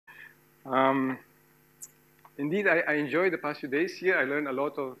Indeed, I enjoyed the past few days here. I learned a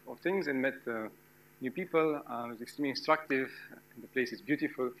lot of things and met new people. It was extremely instructive. And the place is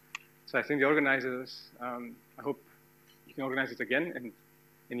beautiful. So I think the organizers, I hope you can organize it again and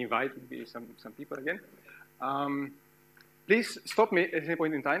invite maybe some people again. Please stop me at any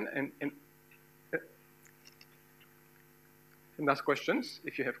point in time and ask questions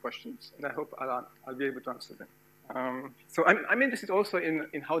if you have questions. And I hope I'll be able to answer them. So I'm interested also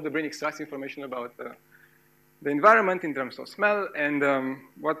in how the brain extracts information about the environment in terms of smell. And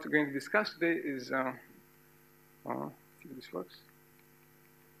what we're going to discuss today is, see if this works.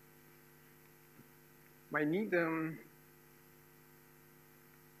 I need,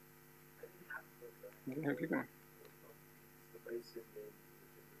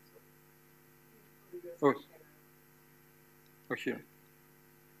 oh, here.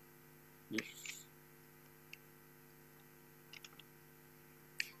 Yes.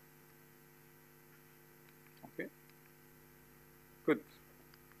 Okay. Good.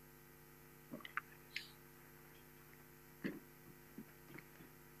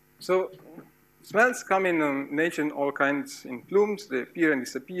 So smells come in nature in all kinds, in plumes. They appear and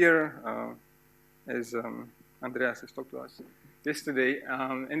disappear, as Andreas has talked to us yesterday.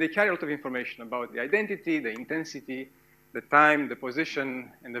 And they carry a lot of information about the identity, the intensity, the time, the position,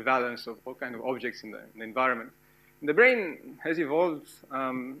 and the valence of all kinds of objects in the environment. And the brain has evolved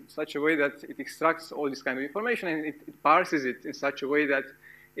such a way that it extracts all this kind of information and it parses it in such a way that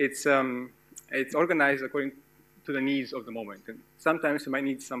it's organized according to the needs of the moment. And sometimes you might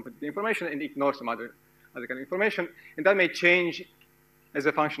need some particular information and ignore some other kind of information, and that may change as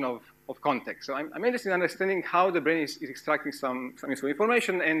a function of context. So I'm interested in understanding how the brain is extracting some useful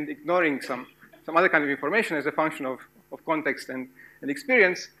information and ignoring some other kind of information as a function of context and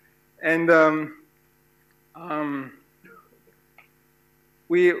experience. And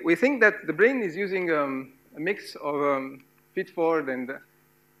we think that the brain is using a mix of feedforward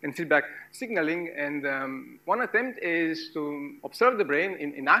and feedback signaling. And one attempt is to observe the brain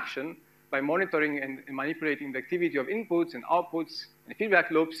in action by monitoring and manipulating the activity of inputs and outputs and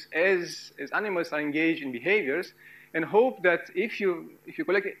feedback loops as animals are engaged in behaviors, and hope that if you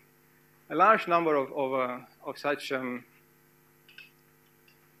collect a large number of such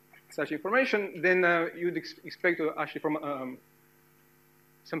information, then you'd expect to actually from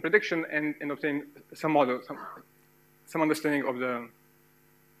some prediction and obtain some model, some understanding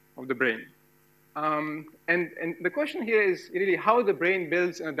of the brain. And the question here is really how the brain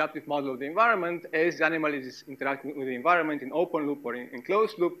builds an adaptive model of the environment as the animal is interacting with the environment in open loop or in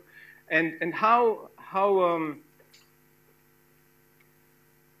closed loop, and how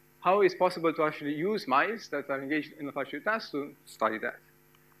it's possible to actually use mice that are engaged in olfactory tasks to study that.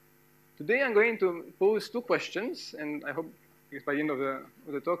 Today I'm going to pose two questions, and I hope by the end of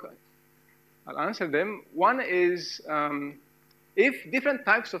the talk I'll answer them. One is, if different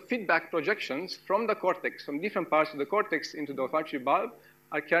types of feedback projections from the cortex, from different parts of the cortex into the olfactory bulb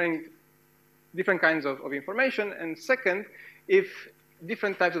are carrying different kinds of information. And second, if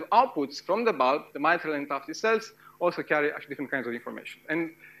different types of outputs from the bulb, the mitral and tufted cells, also carry actually different kinds of information.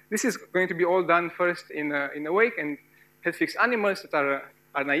 And this is going to be all done first in awake and head-fixed animals that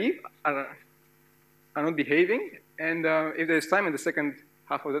are naive, are not behaving. And if there's time in the second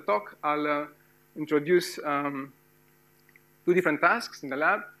half of the talk, I'll introduce two different tasks in the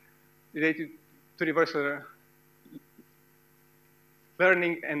lab related to reversal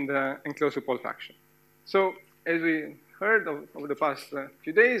learning and closed-loop olfaction. So as we heard over the past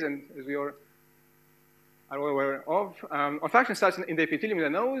few days, and as we are all aware of, olfaction starts in the epithelium in the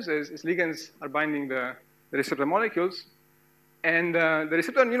nose as ligands are binding the receptor molecules. And the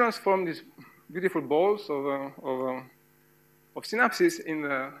receptor neurons form these beautiful balls of synapses in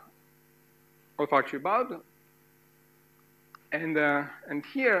the olfactory bulb. And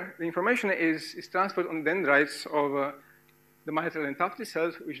here, the information is transferred on dendrites of the mitral and tufted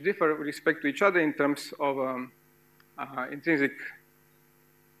cells, which differ with respect to each other in terms of intrinsic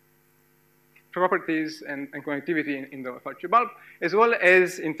properties and connectivity in the olfactory bulb, as well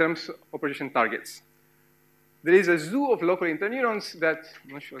as in terms of projection targets. There is a zoo of local interneurons that,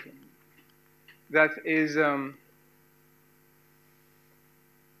 I'm not sure, that is,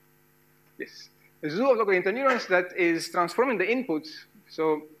 yes, a zoo of local interneurons that is transforming the inputs,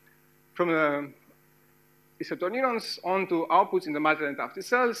 so from the receptor neurons onto outputs in the mitral and tufted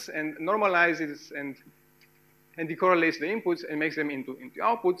cells, and normalizes and decorrelates the inputs and makes them into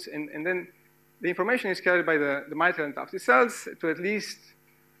outputs, and then the information is carried by the mitral and tufted cells to at least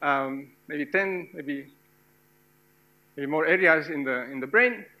maybe 10, maybe more areas in the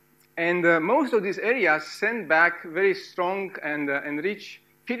brain. And most of these areas send back very strong and rich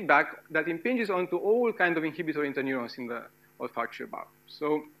feedback that impinges onto all kinds of inhibitory interneurons in the olfactory bulb.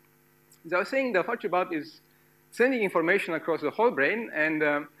 So as I was saying, the olfactory bulb is sending information across the whole brain,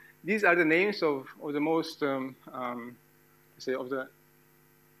 and these are the names of the most, say, of the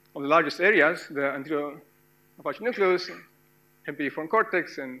largest areas: the anterior olfactory nucleus, piriform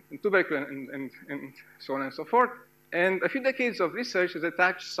cortex, and tubercle, and so on and so forth. And a few decades of research has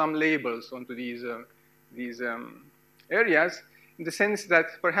attached some labels onto these areas, in the sense that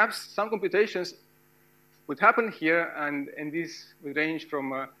perhaps some computations would happen here, and these would range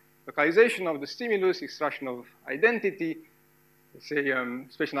from localization of the stimulus, extraction of identity, say,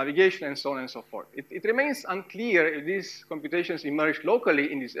 spatial navigation, and so on and so forth. It remains unclear if these computations emerge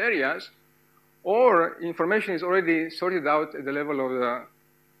locally in these areas, or information is already sorted out at the level of the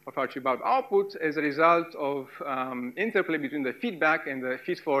olfactory bulb output as a result of interplay between the feedback and the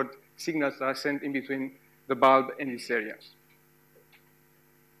feedforward signals that are sent in between the bulb and these areas.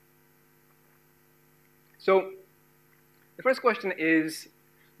 So the first question is,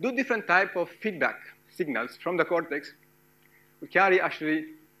 do different types of feedback signals from the cortex carry actually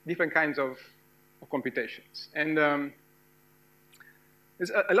different kinds of computations? And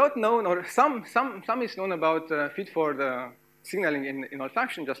there's a lot known, or some is known about feedforward signaling in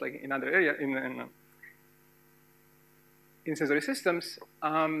olfaction, just like in other areas, in sensory systems.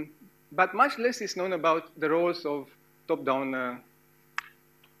 But much less is known about the roles of top-down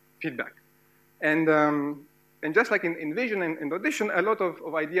feedback. And just like in vision and audition, a lot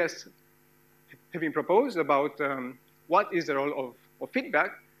of ideas have been proposed about what is the role of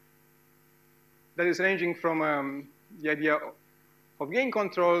feedback. That is ranging from the idea of gain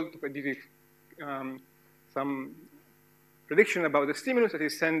control to predict some prediction about the stimulus that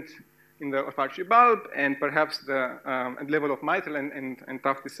is sent in the olfactory bulb, and perhaps the at the level of mitral and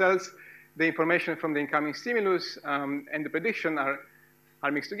Tufty cells, the information from the incoming stimulus and the prediction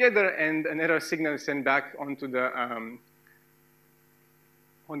are mixed together, and an error signal is sent back onto the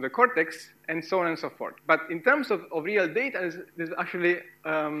on the cortex, and so on and so forth. But in terms of real data, there's actually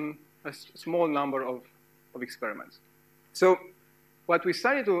a small number of experiments. So what we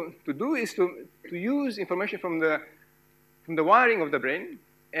started to do is to use information from the wiring of the brain,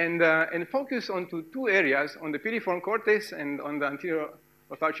 and focus onto two areas, on the piriform cortex and on the anterior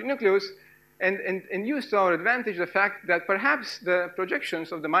olfactory nucleus, and use to our advantage the fact that perhaps the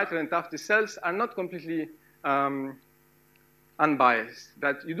projections of the mitral and Tufty cells are not completely unbiased.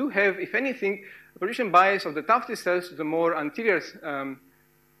 That you do have, if anything, a projection bias of the Tufty cells to the more anterior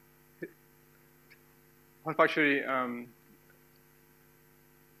olfactory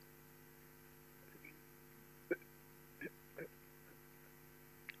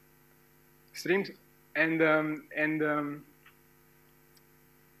streams, and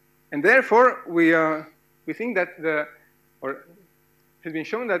therefore we think that or has been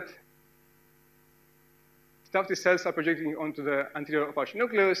shown that Tufty cells are projecting onto the anterior olfactory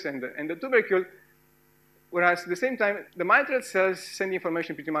nucleus and the tubercle, whereas at the same time the mitral cells send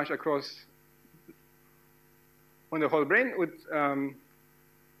information pretty much across on the whole brain, with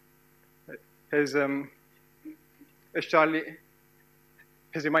as Charlie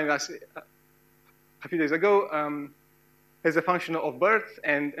has reminded us a few days ago, as a function of birth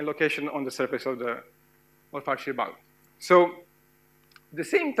and location on the surface of the olfactory bulb. So at the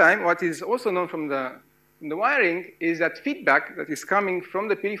same time, what is also known from the wiring is that feedback that is coming from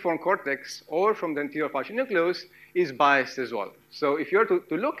the piriform cortex or from the anterior olfactory nucleus is biased as well. So if you were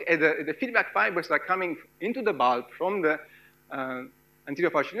to look at the feedback fibers that are coming into the bulb from the anterior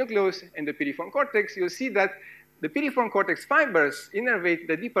olfactory nucleus and the piriform cortex, you'll see that the piriform cortex fibers innervate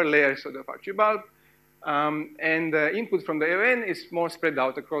the deeper layers of the olfactory bulb, and the input from the AON is more spread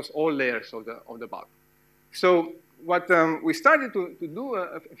out across all layers of the bulb. So what we started to do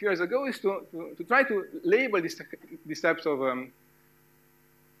a few years ago is to try to label these types of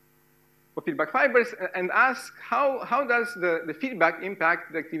feedback fibers and ask how does the feedback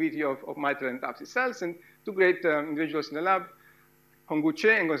impact the activity of mitral and Tufty cells. And two great individuals in the lab, Honggu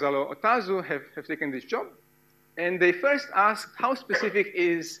Che and Gonzalo Otazu, have taken this job. And they first asked how specific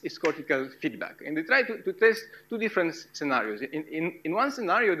is cortical feedback. And they tried to test two different scenarios. In one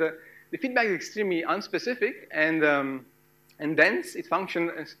scenario, the feedback is extremely unspecific and dense. It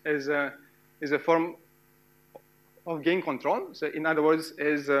functions as a form of gain control. So in other words,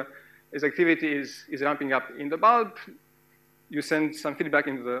 as activity is ramping up in the bulb, you send some feedback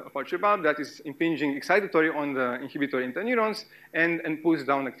into the olfactory bulb that is impinging excitatory on the inhibitory interneurons and pulls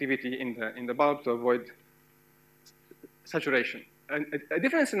down activity in the bulb to avoid saturation. A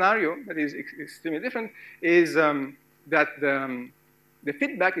different scenario that is extremely different is that the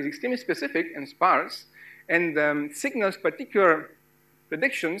feedback is extremely specific and sparse, and signals particular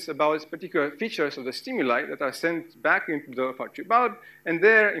predictions about particular features of the stimuli that are sent back into the olfactory bulb, and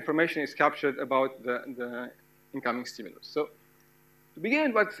there information is captured about the incoming stimulus. So to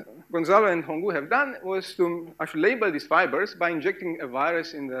begin, what Gonzalo and Hongwu have done was to actually label these fibers by injecting a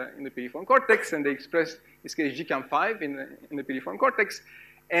virus in the piriform cortex, and they expressed, in this case, GCAM5 in the piriform cortex.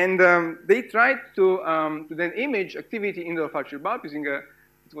 And they tried to then image activity in the olfactory bulb using a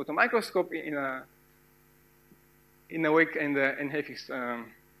photomicroscope in awake and healthy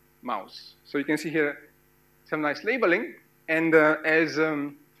mouse. So you can see here some nice labeling. And as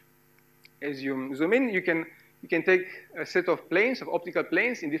you zoom in, you can take a set of planes, of optical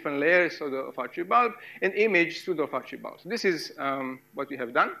planes in different layers of the olfactory bulb and image through the olfactory bulb. So this is what we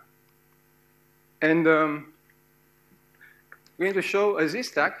have done. And we're going to show a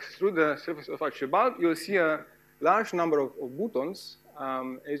Z-stack through the surface of the olfactory bulb. You'll see a large number of boutons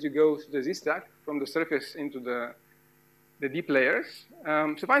as you go through the Z-stack from the surface into the deep layers.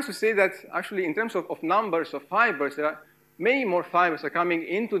 Suffice to say that actually in terms of numbers of fibers, there are many more fibers are coming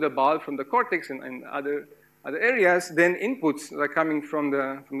into the bulb from the cortex and other areas than inputs that are coming from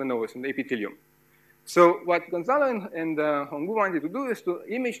the nose, from the epithelium. So what Gonzalo and Hongwu wanted to do is to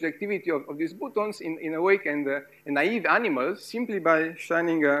image the activity of these boutons in awake and naive animals simply by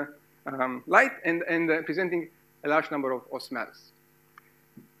shining light and presenting a large number of smells.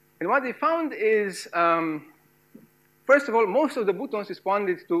 And what they found is, first of all, most of the boutons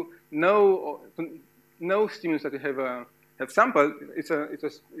responded to no stimulus that you have sampled. It's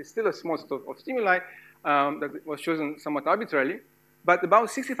still a small set of stimuli that was chosen somewhat arbitrarily, but about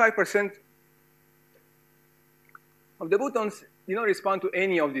 65% of the boutons did not respond to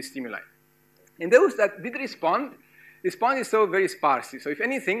any of these stimuli. And those that did responded so very sparsely. So if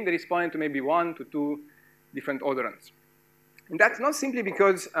anything, they responded to maybe 1 to 2 different odorants. And that's not simply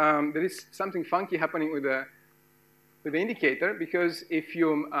because there is something funky happening with the indicator, because if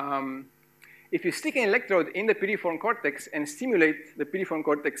you stick an electrode in the piriform cortex and stimulate the piriform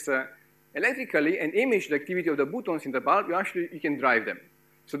cortex electrically and image the activity of the boutons in the bulb, you can drive them.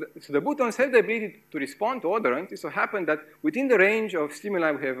 So the boutons have the ability to respond to odorants. It so happened that within the range of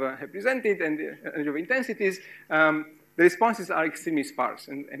stimuli we have presented and the range of intensities, the responses are extremely sparse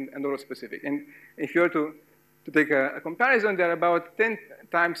and odor-specific. And if you were to take a comparison, they're about 10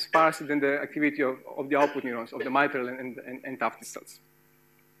 times sparser than the activity of the output neurons, of the mitral and tufted cells.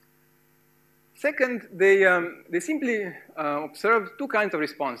 Second, they simply observed 2 kinds of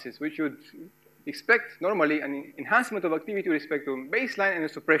responses, which you'd expect normally: an enhancement of activity with respect to baseline and a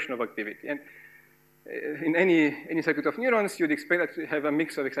suppression of activity. And in any circuit of neurons, you'd expect that to have a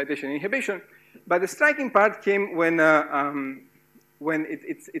mix of excitation and inhibition. But the striking part came when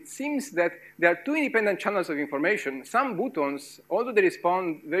it seems that there are 2 independent channels of information. Some boutons, although they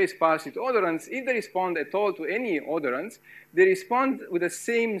respond very sparsely to odorants, if they respond at all to any odorants, they respond with the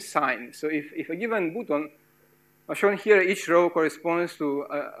same sign. So if a given bouton, as shown here, each row corresponds to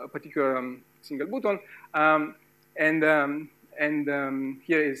a particular single bouton,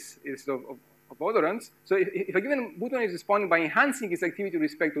 here is of odorants. So if a given bouton is responding by enhancing its activity with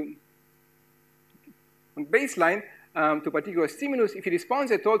respect to baseline, to a particular stimulus, if it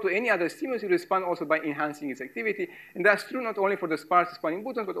responds at all to any other stimulus, it will respond also by enhancing its activity. And that's true not only for the sparse responding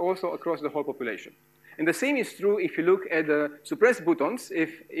boutons, but also across the whole population. And the same is true if you look at the suppressed boutons.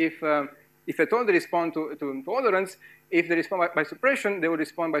 If at all they respond to odorants, if they respond by suppression, they will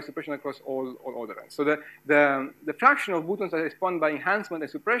respond by suppression across all odorants. So the fraction of boutons that respond by enhancement and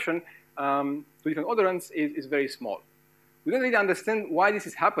suppression to different odorants is very small. We don't really understand why this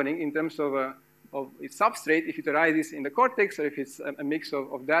is happening in terms of its substrate, if it arises in the cortex or if it's a mix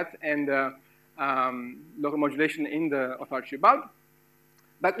of that and local modulation in the olfactory bulb.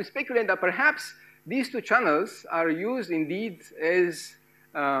 But we speculate that perhaps these 2 channels are used indeed as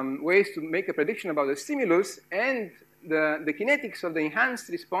ways to make a prediction about the stimulus, and the kinetics of the enhanced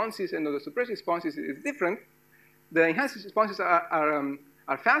responses and of the suppressed responses is different. The enhanced responses are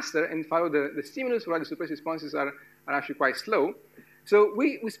faster and follow the stimulus, while the suppressed responses are actually quite slow. So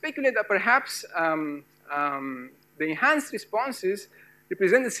we speculate that perhaps the enhanced responses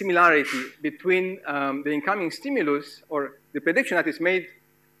represent the similarity between the incoming stimulus, or the prediction that is made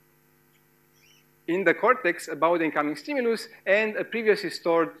in the cortex about the incoming stimulus, and a previously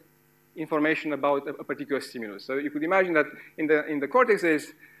stored information about a particular stimulus. So you could imagine that in the cortex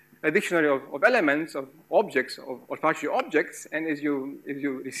there's a dictionary of elements, of objects, of olfactory objects, and as you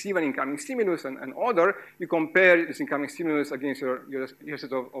receive an incoming stimulus and an odor, you compare this incoming stimulus against your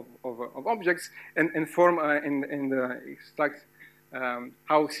set of objects and form and extract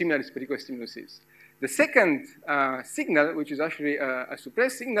how similar this particular stimulus is. The second signal, which is actually a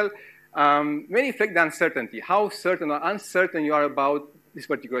suppressed signal, may reflect the uncertainty, how certain or uncertain you are about this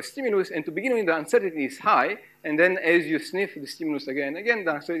particular stimulus, and to begin with, the uncertainty is high, and then as you sniff the stimulus again and again,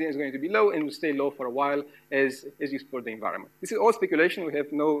 the uncertainty is going to be low and will stay low for a while as you explore the environment. This is all speculation. We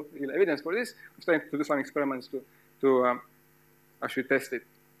have no real evidence for this. We're starting to do some experiments to actually test it.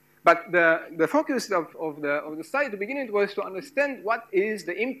 But the focus of the study to begin with was to understand what is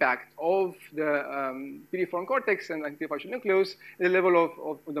the impact of the piriform cortex and antifacial nucleus at the level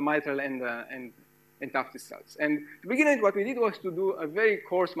of the mitral and tufted cells. And to begin with, what we did was to do a very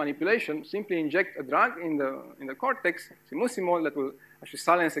coarse manipulation, simply inject a drug in the cortex, simusimol, that will actually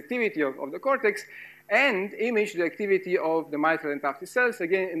silence activity of the cortex, and image the activity of the mitral and tufted cells,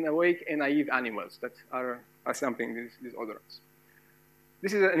 again, in awake and naive animals that are sampling these odorants.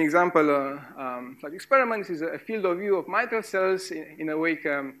 This is an example such experiment. This is a field of view of mitral cells in awake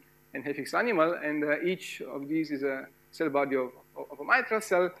and healthy animal, and each of these is a cell body of a mitral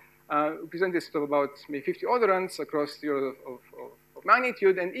cell. Represented of about maybe 50 odorants across the order of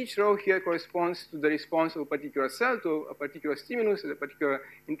magnitude, and each row here corresponds to the response of a particular cell to a particular stimulus at a particular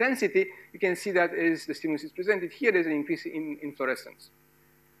intensity. You can see that as the stimulus is presented here, there's an increase in fluorescence.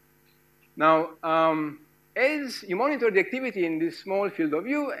 Now, as you monitor the activity in this small field of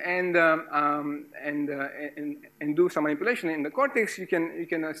view and do some manipulation in the cortex, you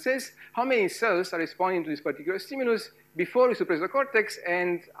can assess how many cells are responding to this particular stimulus before you suppress the cortex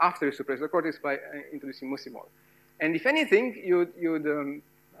and after you suppress the cortex by introducing mucimol. And if anything, you'd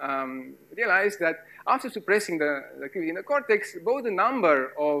realize that after suppressing the activity in the cortex, both the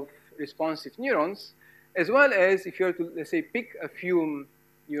number of responsive neurons, as well as if you were to, let's say, pick a few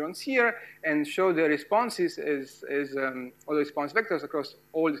neurons here and show the responses as all the response vectors across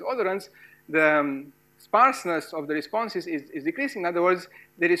all these odorants, the sparseness of the responses is decreasing. In other words,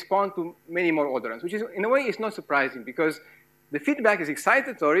 they respond to many more odorants, which is, in a way, is not surprising because the feedback is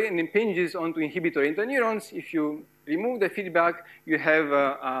excitatory and impinges onto inhibitory interneurons. If you remove the feedback, you have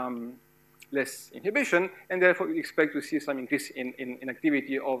less inhibition, and therefore you expect to see some increase in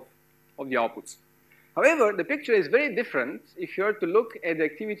activity of the outputs. However, the picture is very different if you are to look at the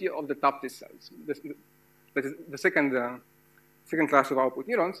activity of the tufted cells, the second class of output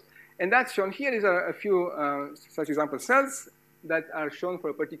neurons. And that's shown here. These are a few such example cells that are shown for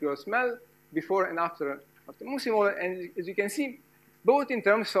a particular smell before and after mucimol. And as you can see, both in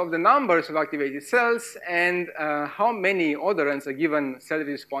terms of the numbers of activated cells and how many odorants a given cell is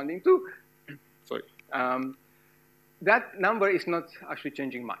responding to, sorry, that number is not actually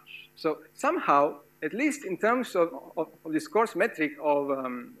changing much. So somehow, at least in terms of this coarse metric of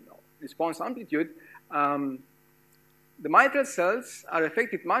response amplitude, the mitral cells are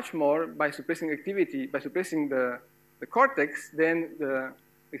affected much more by suppressing activity, by suppressing the cortex than the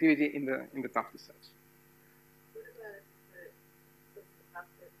activity in the tufted cells. What about the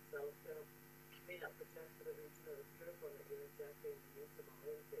tufted cells may not protect for the region of the piriform that you're injecting the mucimol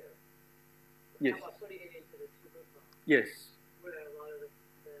into? Yes. How about putting it into the tubercle? Yes. Where a lot of the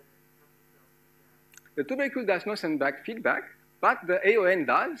tufted cells protect? The tubercle does not send back feedback, but the AON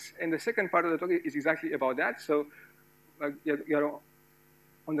does, and the second part of the talk is exactly about that. So you're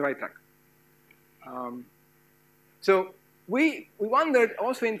on the right track. So we wondered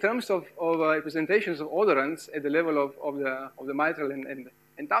also in terms of representations of odorants at the level of the mitral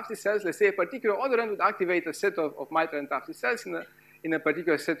and tufted cells. Let's say a particular odorant would activate a set of mitral and tufted cells in a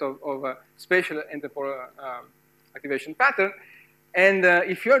particular set of spatial and temporal activation pattern. And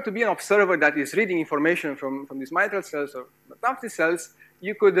if you are to be an observer that is reading information from these mitral cells or tufted cells,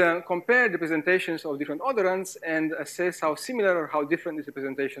 you could compare the presentations of different odorants and assess how similar or how different these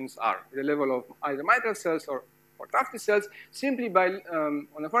representations are at the level of either mitral cells or tufted cells, simply by, on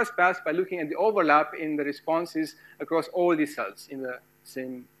the first pass, by looking at the overlap in the responses across all these cells in the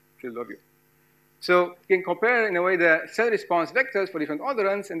same field of view. So you can compare, in a way, the cell response vectors for different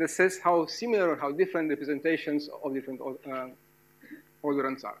odorants and assess how similar or how different representations of different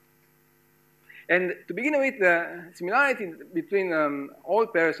odorants are. And to begin with, the similarity between all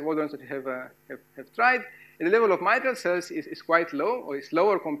pairs of odorants that we have tried at the level of mitral cells is quite low, or is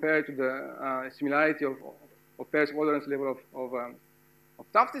lower compared to the similarity of pairs of odorants at the level of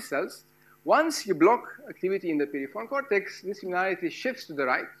tufted cells. Once you block activity in the piriform cortex, this similarity shifts to the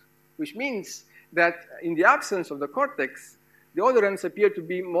right, which means that in the absence of the cortex, the odorants appear to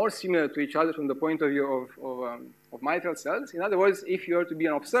be more similar to each other from the point of view of mitral cells. In other words, if you are to be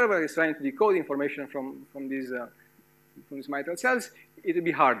an observer who is trying to decode information from these mitral cells, it will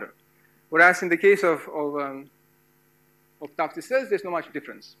be harder. Whereas in the case of tufted cells, there's not much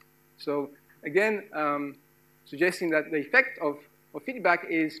difference. So again, suggesting that the effect of feedback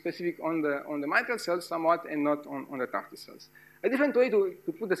is specific on the mitral cells somewhat and not on the tufted cells. A different way to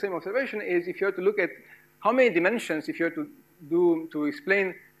put the same observation is if you are to look at how many dimensions, if you are to do to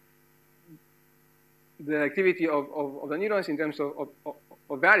explain the activity of the neurons in terms of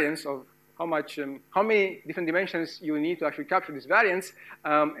variance of how much, how many different dimensions you need to actually capture this variance.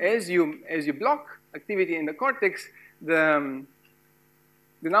 As you block activity in the cortex, the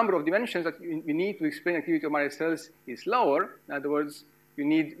number of dimensions that you need to explain activity of myeloid cells is lower. In other words,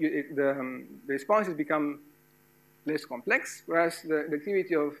 the responses become less complex, whereas the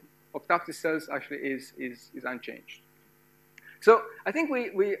activity of tufted cells actually is unchanged. So I think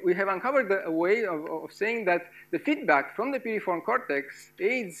we have uncovered a way of saying that the feedback from the piriform cortex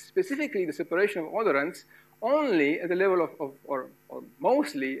aids specifically the separation of odorants only at the level or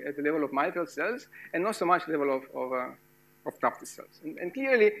mostly at the level of mitral cells, and not so much the level of tufted cells. And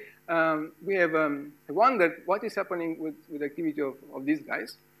clearly, we have wondered what is happening with the activity of these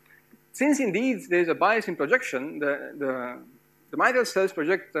guys. Since indeed there's a bias in projection, the mitral cells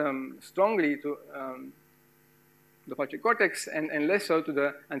project strongly to the olfactory cortex and less so to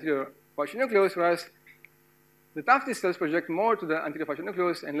the anterior olfactory nucleus, whereas the tufted cells project more to the anterior olfactory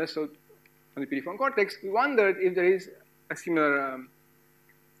nucleus and less so on the piriform cortex. We wondered if there is a similar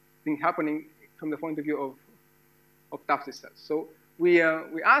thing happening from the point of view of tufted cells. So we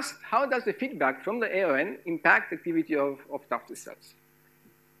asked, how does the feedback from the AON impact activity of tufted cells?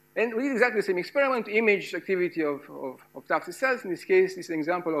 And we did exactly the same experiment to image activity of tufted cells. In this case, this is an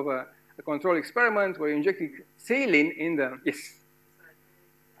example of a control experiment where you injected saline in the, yes?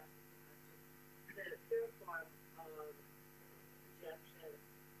 The piriform injection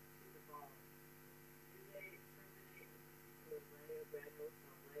to the ball, do they terminate into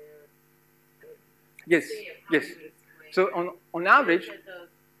a layer, granule cell layer? Yes, yes. So on average, those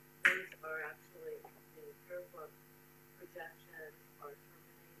are actually, the piriform projections are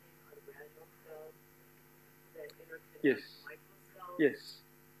terminating on granule cells that interconnect yes, microcells. yes.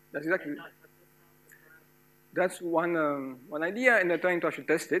 That's exactly. And not That's one idea, and they're trying to actually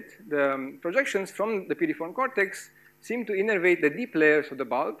test it. The projections from the piriform cortex seem to innervate the deep layers of the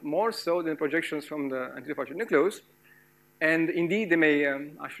bulb more so than projections from the anterior olfactory nucleus. And indeed, they may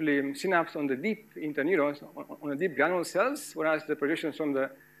actually synapse on the deep interneurons, on the deep granule cells, whereas the projections from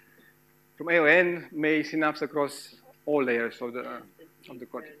AON may synapse across all layers of the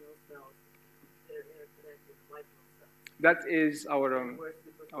cortex. That is our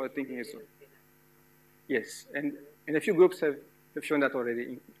thinking as well. Yes, and a few groups have shown that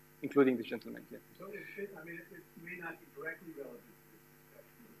already, including this gentleman. Yeah. So it may not be directly relevant to this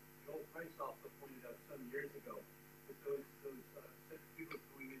discussion. Joel Price also pointed out some years ago that those people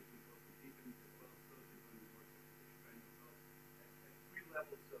going into both the deep and as well as those who are going to work with at 3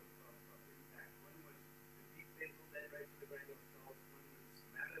 levels of impact. One was the deep basal dendrites of the granule cells, one was the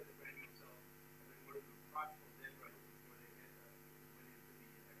somata of the granule cells, and then one of the proximal dendrites before they went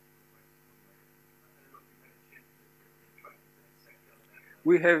into the extraplexumal layer. I don't know if you've had a chance to try to dissect out that.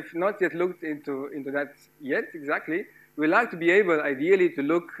 We have not yet looked into that yet, exactly. We like to be able, ideally, to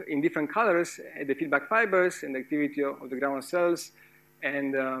look in different colors at the feedback fibers and the activity of the granule cells,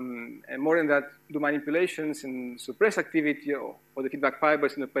 and more than that, do manipulations and suppress activity of the feedback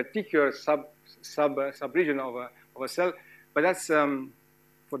fibers in a particular sub-region of a cell. But that's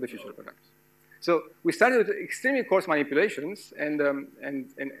for the future, perhaps. So we started with extremely coarse manipulations, and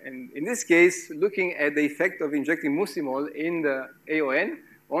in this case, looking at the effect of injecting mucimol in the AON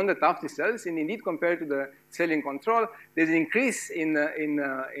on the tufted cells, and indeed compared to the saline control, there's an increase in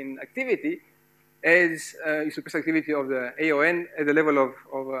activity as you suppress activity of the AON at the level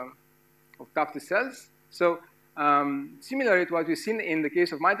of tufted cells. So similar to what we've seen in the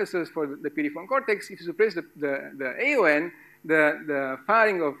case of mitral cells for the piriform cortex, if you suppress the AON, the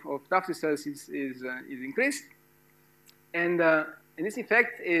firing of tufted cells is increased, and this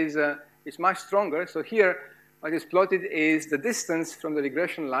effect is much stronger. So here, what is plotted is the distance from the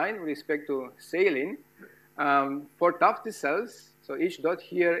regression line with respect to saline for tufted cells. So each dot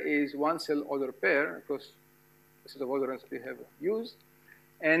here is one cell odor pair across the set of odorants we have used,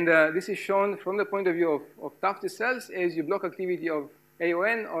 and this is shown from the point of view of tufted cells as you block activity of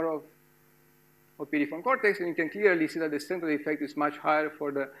AON or of piriform cortex, and you can clearly see that the central effect is much higher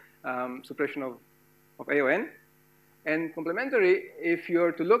for the suppression of AON. And complementary, if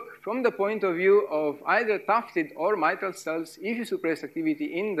you're to look from the point of view of either tufted or mitral cells, if you suppress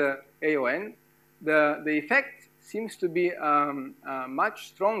activity in the AON, the effect seems to be much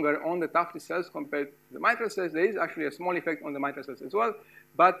stronger on the tufted cells compared to the mitral cells. There is actually a small effect on the mitral cells as well,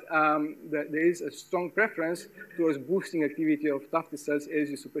 but there is a strong preference towards boosting activity of tufted cells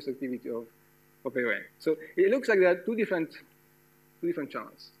as you suppress activity of AON. So it looks like there are two different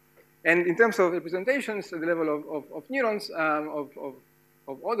channels. And in terms of representations at the level of neurons, of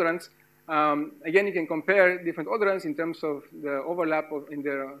odorants, Again, you can compare different odorants in terms of the overlap in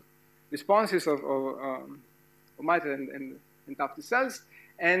their responses of mitral and tufted cells.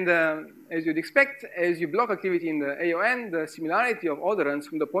 And as you'd expect, as you block activity in the AON, the similarity of odorants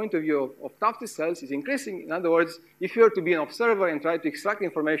from the point of view of tufted cells is increasing. In other words, if you were to be an observer and try to extract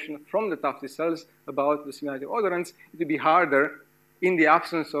information from the tufted cells about the similarity of odorants, it would be harder in the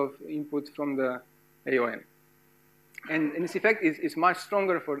absence of input from the AON. And this effect is much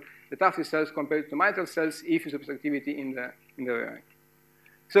stronger for the tufted cells compared to mitral cells if you suppress activity in the AON.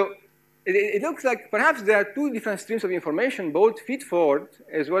 So it looks like perhaps there are two different streams of information, both feed-forward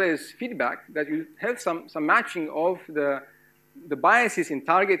as well as feedback, that will have some matching of the biases in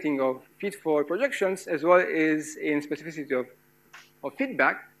targeting of feed-forward projections as well as in specificity of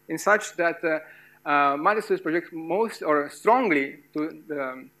feedback, in such that mitral cells project most or strongly to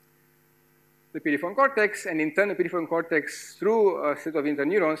the piriform cortex, and in turn the piriform cortex, through a set of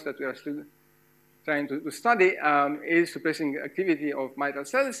interneurons that we are still trying to study, is suppressing activity of mitral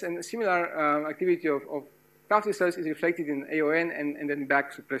cells, and similar activity of tufted cells is reflected in AON and then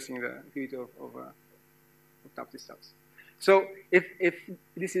back suppressing the activity of tufted cells. So if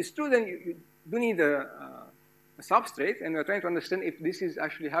this is true, then you do need a substrate, and we're trying to understand if this is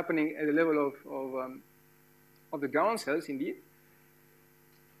actually happening at the level of the ground cells indeed.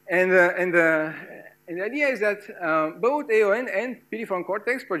 And the idea is that both AON and piriform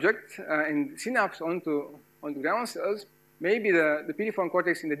cortex project and synapse onto ground cells, maybe the piriform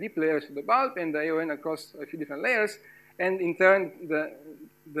cortex in the deep layers of the bulb and the AON across a few different layers, and in turn the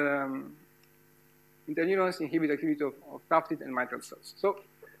interneurons inhibit activity of tufted and mitral cells. So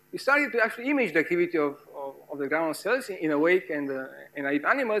we started to actually image the activity of the ground cells in awake and naive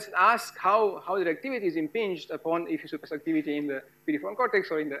animals, and ask how the activity is impinged upon if you suppress activity in the piriform cortex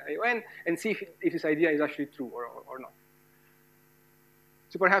or in the AON, and see if this idea is actually true or not.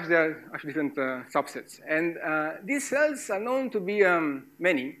 So perhaps there are actually different subsets. And these cells are known to be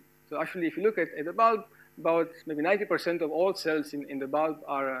many. So actually, if you look at the bulb, about maybe 90% of all cells in the bulb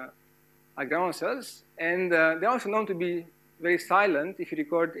are ground cells. And they're also known to be very silent if you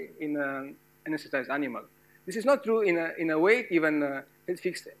record in an anesthetized animal. This is not true in a weight, even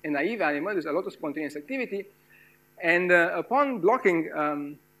head-fixed and naive animal. There's a lot of spontaneous activity. And upon blocking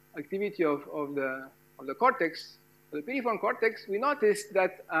activity of the cortex, the piriform cortex, we noticed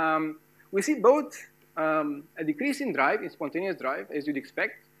that we see both a decrease in drive, in spontaneous drive, as you'd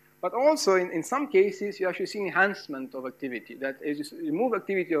expect, but also in some cases, you actually see enhancement of activity, that as you remove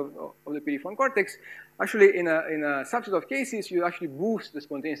activity of the piriform cortex, actually in a subset of cases, you actually boost the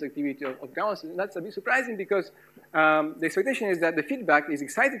spontaneous activity of ground cells. And that's a bit surprising because the expectation is that the feedback is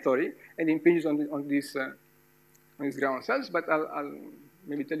excitatory and impinges on these ground cells, but I'll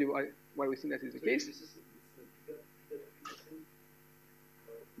maybe tell you why we think that is the case.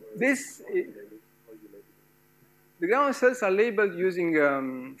 The ground cells are labeled using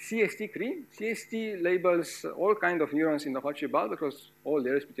CST-CRE. CST labels all kinds of neurons in the Hodgkin bulb across all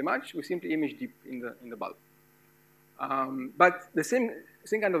layers pretty much. We simply image deep in the bulb. But the same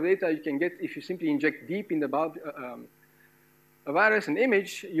kind of data you can get if you simply inject deep in the bulb a virus and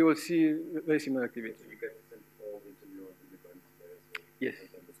image, you will see very similar activity. So you get to send all the interneurons in the ground layers. Yes.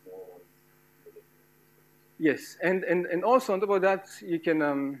 And the small ones. Yes, and also on top of that, you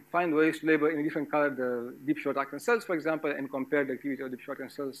can find ways to label in different color the deep short-actin cells, for example, and compare the activity of deep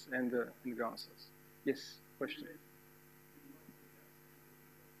short-actin cells and the ground cells. Yes, question?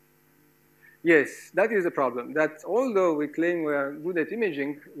 Yes, that is the problem. That although we claim we are good at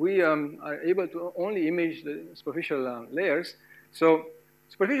imaging, we are able to only image the superficial layers. So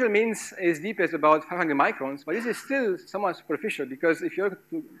superficial means as deep as about 500 microns, but this is still somewhat superficial because if you're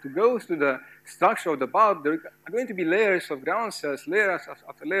to go to the structure of the bulb, there are going to be layers of ground cells, layers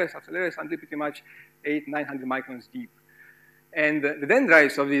after layers after layers, until pretty much 800–900 microns deep. And the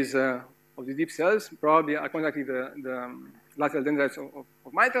dendrites of these deep cells probably are contacting the lateral dendrites of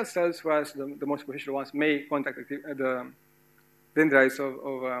mitral cells, whereas the more superficial ones may contact the dendrites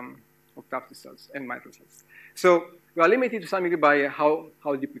of tufted cells and mitral cells. So we are limited to some degree by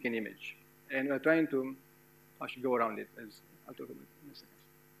how deep we can image. And we're trying to actually go around it, as I'll talk about in a second.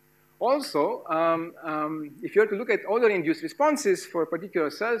 Also, if you were to look at odor-induced responses for particular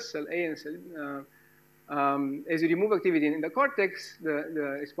cells, cell A and cell as you remove activity in the cortex,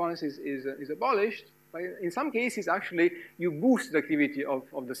 the response is abolished. But in some cases, actually, you boost the activity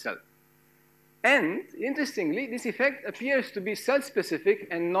of the cell. And interestingly, this effect appears to be cell-specific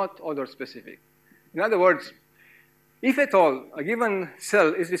and not odor-specific. In other words, if at all a given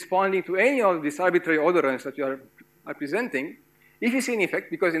cell is responding to any of these arbitrary odorants that you are presenting, if you see an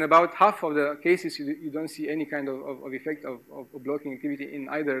effect, because in about half of the cases you don't see any kind of effect of blocking activity in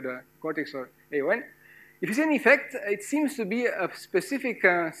either the cortex or AON, if you see an effect, it seems to be a specific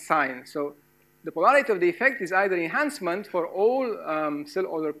sign. So the polarity of the effect is either enhancement for all cell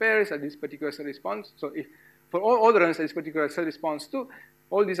order pairs at this particular cell response. So if for all odorants at this particular cell response too,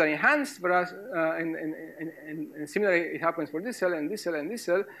 all these are enhanced, whereas, and similarly, it happens for this cell and this cell and this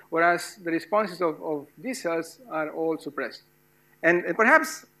cell, whereas the responses of these cells are all suppressed. And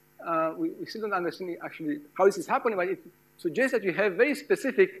perhaps we still don't understand actually how this is happening, but it suggests that you have very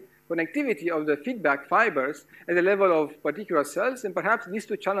specific connectivity of the feedback fibers at the level of particular cells, and perhaps these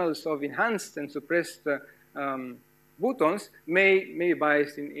two channels of enhanced and suppressed boutons may be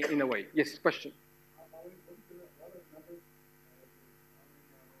biased in a way. Yes, question?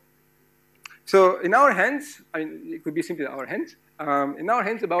 So in our hands, I mean, it could be simply our hands. In our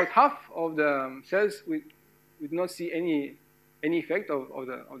hands, about half of the cells we do not see any effect of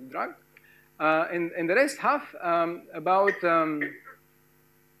the drug, and the rest half,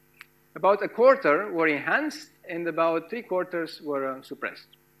 about a quarter were enhanced, and about 3/4 were suppressed.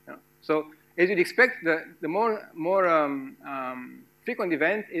 Yeah. So as you'd expect, the more frequent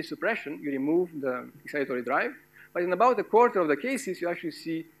event is suppression. You remove the excitatory drive, but in about a quarter of the cases, you actually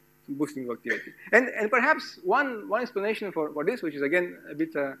see some boosting of activity. And perhaps one explanation for this, which is again a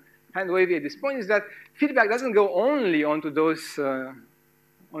bit hand-wavy at this point, is that feedback doesn't go only onto those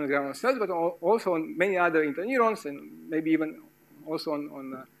on the ground cells, but also on many other interneurons, and maybe even also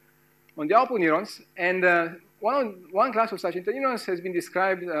on the output neurons. And one class of such interneurons has been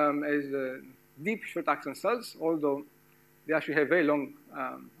described as deep short axon cells, although they actually have very long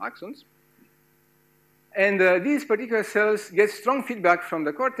axons. And these particular cells get strong feedback from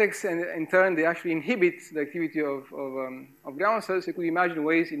the cortex, and in turn, they actually inhibit the activity of ground cells. You could imagine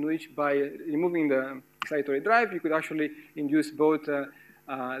ways in which, by removing the excitatory drive, you could actually induce both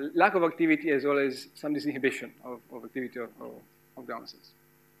lack of activity as well as some disinhibition of activity of ground cells.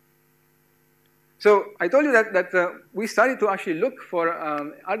 So I told you that we started to actually look for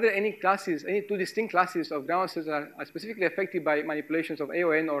are there any classes, any two distinct classes of ground cells that are specifically affected by manipulations of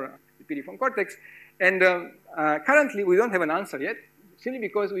AON or the piriform cortex. And currently, we don't have an answer yet, simply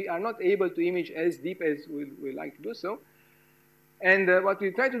because we are not able to image as deep as we like to do so. And what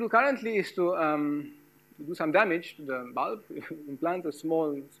we try to do currently is to do some damage to the bulb, implant a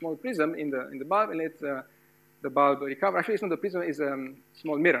small prism in the bulb, and let the bulb recover. Actually, it's not a prism; it's a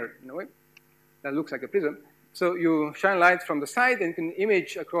small mirror in a way that looks like a prism. So you shine light from the side, and you can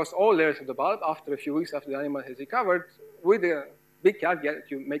image across all layers of the bulb after a few weeks after the animal has recovered, with a big caveat that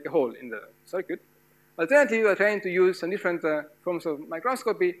you make a hole in the circuit. Alternatively, we are trying to use some different forms of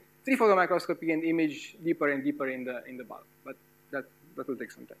microscopy, 3-photon microscopy, and image deeper and deeper in the bulb. But that will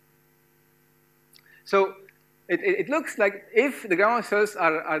take some time. So it looks like if the ground cells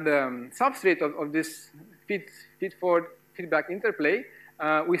are the substrate of this feed-forward feedback interplay,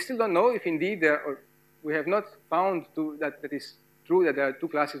 we still don't know if indeed we have not found that is true, that there are two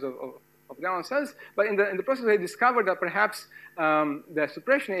classes of ground cells. But in the process, we discovered that perhaps the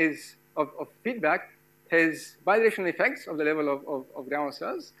suppression of feedback has bidirectional effects of the level of ground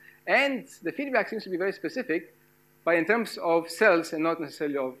cells, and the feedback seems to be very specific, but in terms of cells and not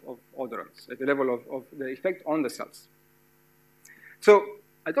necessarily of odorants, at the level of the effect on the cells. So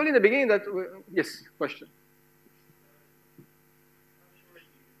I told you in the beginning that, yes, question?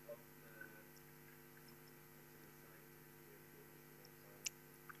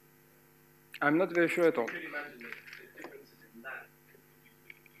 I'm not very sure at all.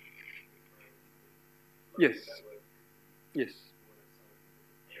 Yes. Yes.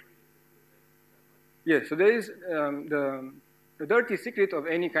 Yes. So there is the dirty secret of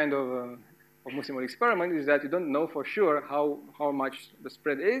any kind of muscimol experiment is that you don't know for sure how much the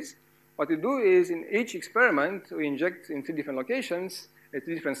spread is. What we do is in each experiment we inject in 3 different locations at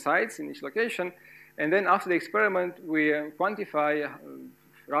 3 different sites in each location, and then after the experiment we quantify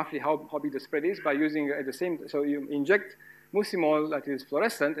roughly how big the spread is by using the same. So you inject muscimol that is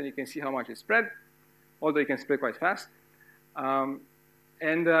fluorescent, and you can see how much is spread, although it can spread quite fast. But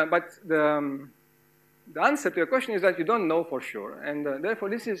the answer to your question is that you don't know for sure, and therefore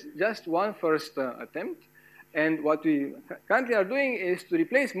this is just one first attempt. And what we currently are doing is to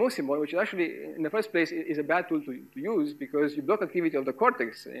replace muscimol, which actually in the first place is a bad tool to use because you block activity of the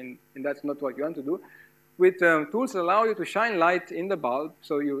cortex, and that's not what you want to do, with tools that allow you to shine light in the bulb.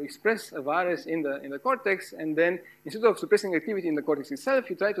 So you express a virus in the cortex, and then instead of suppressing activity in the cortex itself,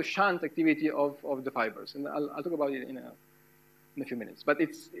 you try to shunt activity of the fibers. And I'll talk about it in a few minutes. But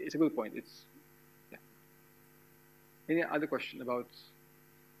it's a good point. Yeah. Any other question about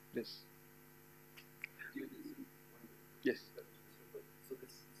this? Yes.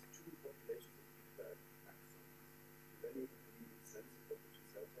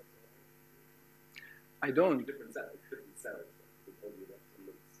 I don't. Different cells. It only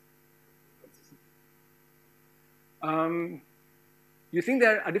looks consistent. You think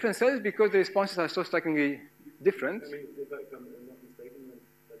there are different cells because the responses are so strikingly different? I mean, if I'm not mistaken,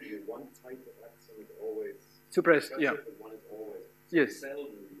 that the one type of axon is always Suppressed, yeah. and one is always Yes. cell will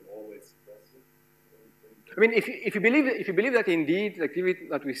be always suppressed. I mean, if you believe that indeed the activity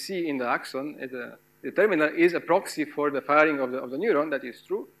that we see in the axon at the terminal is a proxy for the firing of the neuron, that is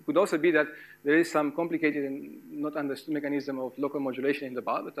true. It could also be that there is some complicated and not understood mechanism of local modulation in the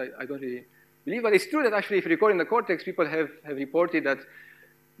bulb, but I don't really believe. But it's true that actually, if you record in the cortex, people have reported that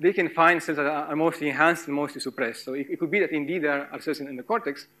they can find cells that are mostly enhanced and mostly suppressed. So it could be that indeed there are cells in the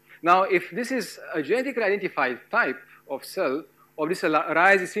cortex. Now, if this is a genetically identified type of cell, or this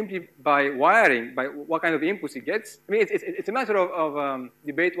arises simply by wiring, by what kind of inputs it gets, I mean, it's a matter of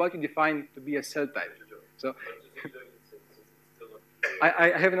debate what you define to be a cell type. So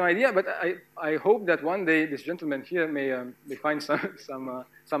I have no idea, but I hope that one day this gentleman here may find some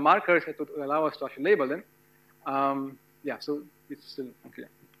markers that would allow us to actually label them. Yeah, so it's still unclear.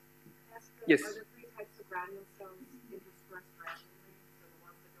 Yes. Are there three types of granule cells interspersed randomly? So the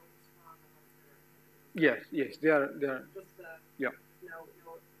ones that don't respond, the ones that are Yes, they are. just Yeah.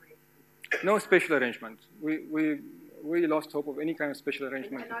 no arrangement. No special arrangement. We lost hope of any kind of special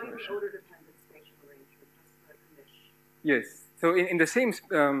arrangement. And not even odor-dependent spatial arrangement, just the niche. Yes. So in the same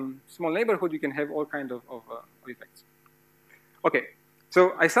small neighborhood, you can have all kinds of effects. Okay.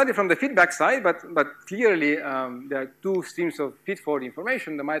 So I started from the feedback side, but clearly there are two streams of feedforward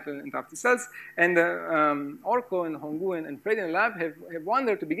information, the mitral and tufted cells. And Orko and Honggu and Fred in the lab have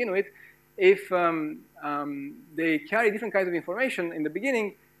wondered to begin with if they carry different kinds of information in the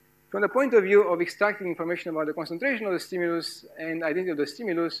beginning from the point of view of extracting information about the concentration of the stimulus and identity of the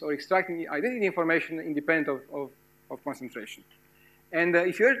stimulus, or extracting identity information independent of concentration. And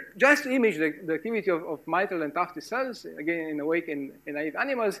if you were just to image the activity of mitral and tufted cells, again in awake and naive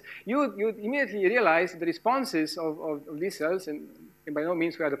animals, you'd immediately realize the responses of these cells, and by no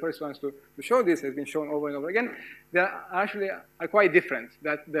means we are the first ones to show this, has been shown over and over again, they actually are quite different.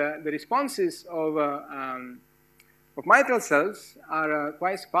 That the responses of mitral cells are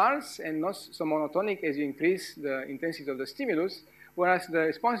quite sparse and not so monotonic as you increase the intensity of the stimulus, whereas the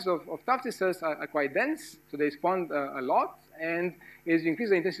responses of tufted cells are quite dense, so they respond a lot, and as you increase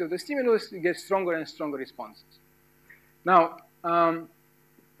the intensity of the stimulus, you get stronger and stronger responses. Now,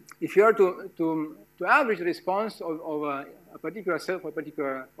 if you are to average the response of a particular cell for a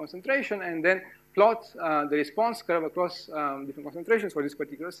particular concentration, and then plot the response curve across different concentrations for this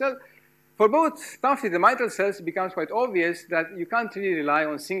particular cell, for both tufted and mitral cells, it becomes quite obvious that you can't really rely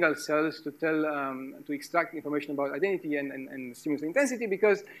on single cells to to extract information about identity and stimulus intensity,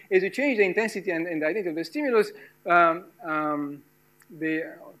 because as you change the intensity and the identity of the stimulus, the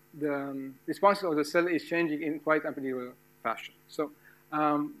response of the cell is changing in quite unpredictable fashion. So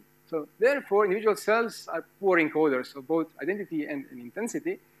therefore, individual cells are poor encoders of both identity and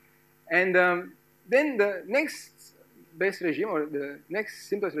intensity. And then the next best regime, or the next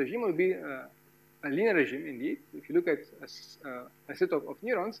simplest regime, will be a linear regime, indeed. If you look at a set of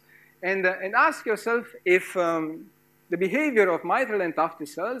neurons and ask yourself if the behavior of mitral and tufted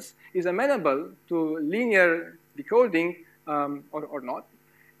cells is amenable to linear decoding or not.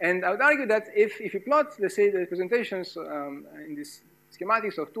 And I would argue that if you plot, let's say, the representations in this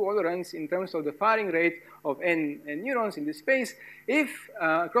schematics of two odorants in terms of the firing rate of n neurons in this space, if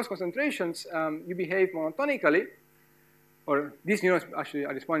across concentrations you behave monotonically, or these neurons actually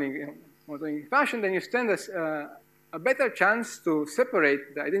are responding in monotonic fashion, then you stand a better chance to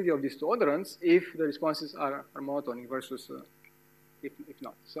separate the identity of these two odorants if the responses are monotonic versus if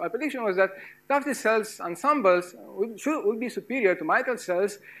not. So our prediction was that tufted cells ensembles would be superior to mitral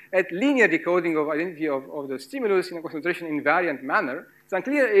cells at linear decoding of identity of the stimulus in a concentration invariant manner. It's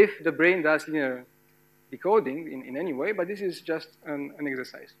unclear if the brain does linear decoding in any way, but this is just an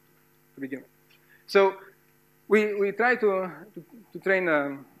exercise to begin with. So we try to train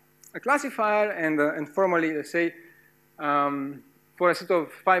a classifier and formally, let's say, for a set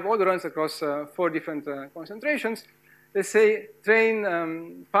of 5 odorants across 4 different concentrations, let's say,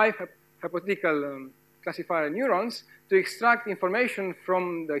 train 5 hypothetical classifier neurons to extract information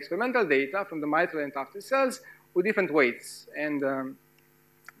from the experimental data from the mitral and tufted cells with different weights. And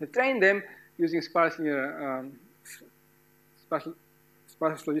train them using sparse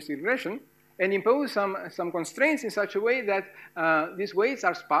logistic regression, and impose some constraints in such a way that these weights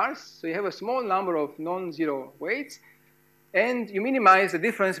are sparse. So you have a small number of non-zero weights, and you minimize the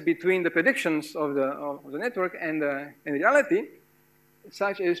difference between the predictions of the network and reality,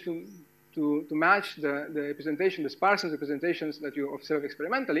 such as to match the representation, the sparseness representations that you observe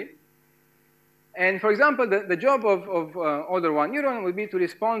experimentally. And for example, the job of order 1 neuron would be to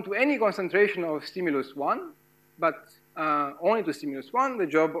respond to any concentration of stimulus 1, but only to stimulus 1. The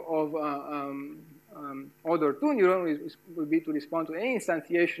job of order 2 neuron would be to respond to any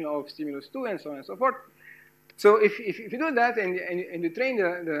instantiation of stimulus 2, and so on and so forth. So if you do that and you train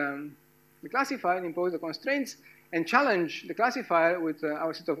the classifier and impose the constraints and challenge the classifier with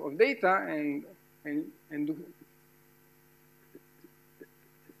our set of data and do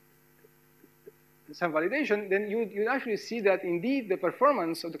some validation, then you'd actually see that indeed the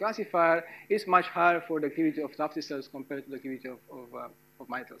performance of the classifier is much higher for the activity of Tufty cells compared to the activity of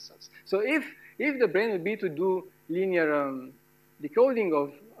mitral cells. So if the brain would be to do linear decoding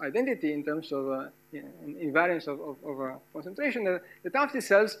of identity in terms of invariance of concentration, the Tufty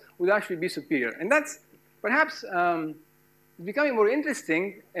cells would actually be superior. And that's perhaps becoming more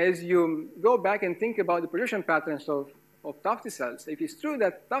interesting as you go back and think about the projection patterns of Tufty cells. If it's true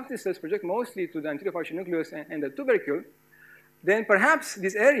that Tufty cells project mostly to the anterior facial nucleus and the tubercle, then perhaps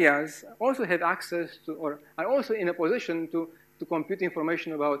these areas also have access to, or are also in a position to compute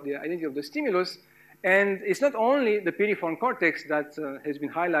information about the identity of the stimulus. And it's not only the piriform cortex that has been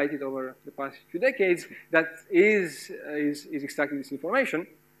highlighted over the past few decades that is extracting this information.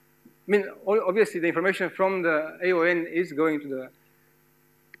 I mean, obviously, the information from the AON is going to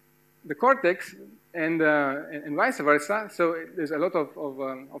the cortex, and vice versa. So there's a lot of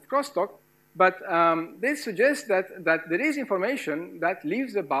crosstalk. But this suggests that there is information that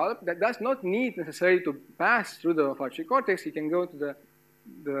leaves the bulb that does not need necessarily to pass through the olfactory cortex. You can go to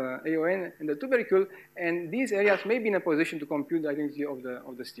the AON and the tubercle, and these areas may be in a position to compute the identity of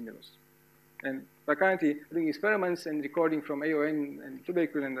the stimulus. And we're currently doing experiments and recording from AON and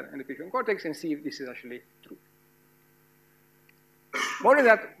tubercle and the piriform cortex and see if this is actually true. More than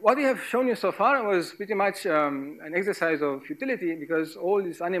that, what we have shown you so far was pretty much an exercise of futility, because all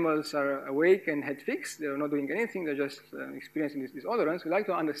these animals are awake and head fixed. They're not doing anything. They're just experiencing this odorance. We like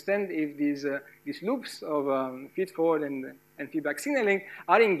to understand if these loops of feedforward and feedback signaling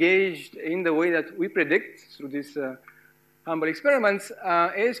are engaged in the way that we predict through these humble experiments,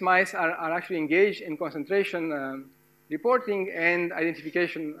 as mice are actually engaged in concentration reporting and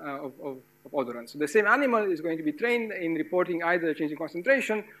identification of odorants. So the same animal is going to be trained in reporting either a change in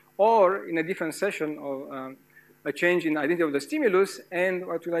concentration or in a different session of a change in identity of the stimulus. And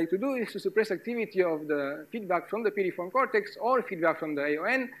what we like to do is to suppress activity of the feedback from the piriform cortex or feedback from the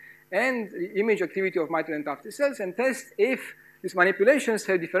AON and image activity of mitral and Tufty cells and test if these manipulations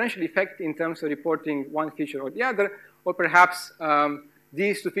have differential effect in terms of reporting one feature or the other, or perhaps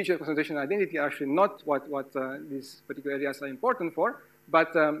these two features, concentration and identity, are actually not what these particular areas are important for,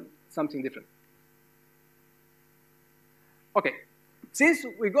 but something different. Okay, since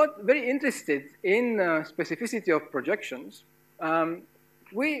we got very interested in specificity of projections,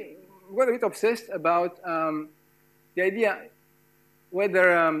 we got a bit obsessed about the idea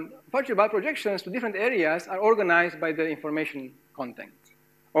whether virtual bulb projections to different areas are organized by the information content.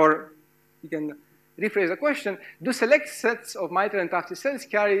 Or you can rephrase the question, do select sets of mitral and Tufty cells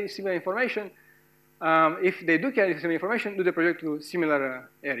carry similar information? If they do carry similar information, do they project to similar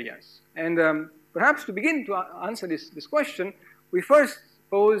areas? And perhaps to begin to answer this question, we first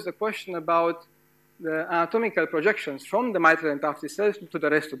pose a question about the anatomical projections from the mitral and Tufty cells to the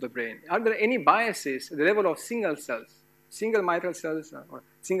rest of the brain. Are there any biases at the level of single cells, single mitral cells, or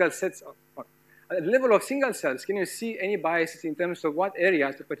single sets of, or at the level of single cells, can you see any biases in terms of what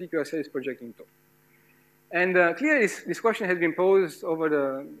areas a particular cell is projecting to? And clearly, this question has been posed over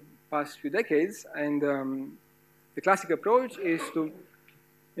the past few decades, and the classic approach is to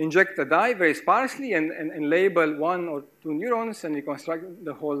inject a dye very sparsely and label one or two neurons and reconstruct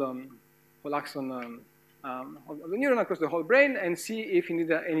the whole axon of the neuron across the whole brain and see if indeed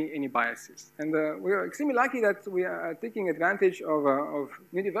there are any biases. And we are extremely lucky that we are taking advantage of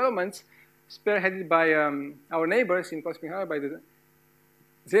new developments spearheaded by our neighbors in Cosmic Harbor, by the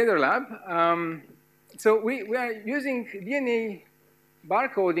Zeder Lab. So we are using DNA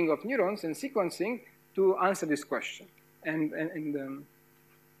barcoding of neurons and sequencing to answer this question. And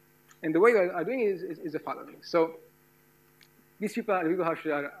the way we are doing it is the following. So these people are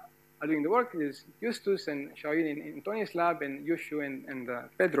doing the work. There's Justus and Shahin in Tony's lab, and Yushu and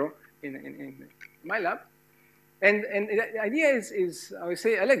Pedro in my lab. And the idea is, I would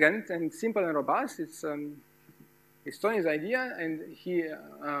say, elegant and simple and robust. It's Tony's idea, and he,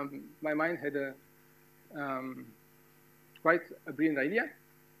 my mind, had quite a brilliant idea.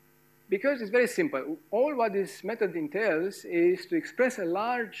 Because it's very simple. All what this method entails is to express a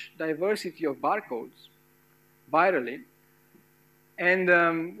large diversity of barcodes virally, and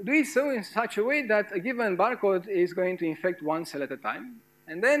do it so in such a way that a given barcode is going to infect one cell at a time.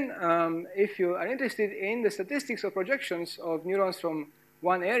 And then if you are interested in the statistics of projections of neurons from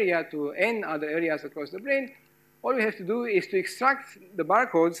one area to n other areas across the brain, all we have to do is to extract the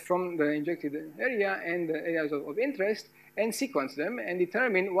barcodes from the injected area and the areas of interest and sequence them and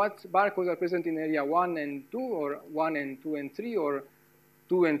determine what barcodes are present in area 1 and 2, or 1 and 2 and 3, or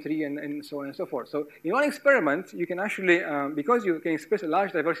 2 and 3, and so on and so forth. So in one experiment, you can actually, because you can express a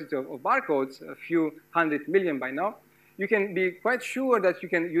large diversity of barcodes, a few 100 million by now, you can be quite sure that you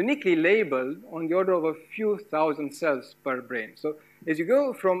can uniquely label on the order of a few thousand cells per brain. So as you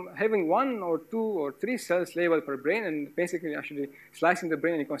go from having 1 or 2 or 3 cells labeled per brain and basically actually slicing the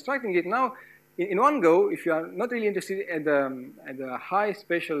brain and reconstructing it, now in one go, if you are not really interested at the high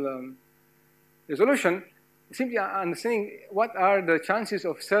spatial resolution, simply understanding what are the chances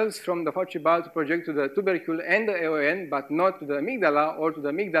of cells from the Fauci bulb to project to the tubercle and the AON, but not to the amygdala, or to the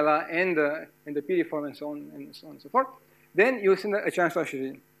amygdala and the piriform, and so on and so on and so forth, then you stand a chance to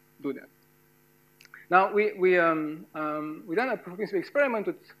actually do that. Now we done a proof of principle experiment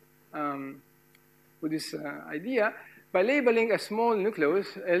with this idea by labeling a small nucleus,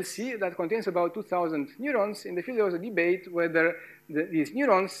 LC, that contains about 2,000 neurons. In the field, there was a debate whether these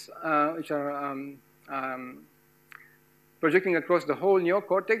neurons, which are projecting across the whole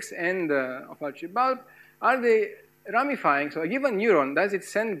neocortex and the olfactory bulb, are they ramifying? So a given neuron, does it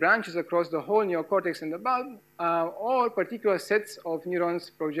send branches across the whole neocortex and the bulb, or particular sets of neurons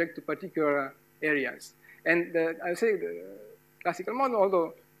project to particular areas? And I would say the classical model,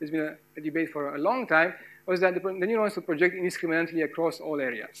 although there's been a debate for a long time, was that the neurons would project indiscriminately across all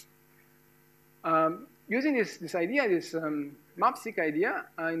areas. Using this idea, this MAPSIC idea,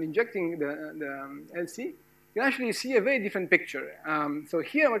 in injecting the LC, you actually see a very different picture. So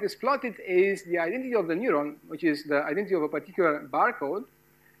here what is plotted is the identity of the neuron, which is the identity of a particular barcode,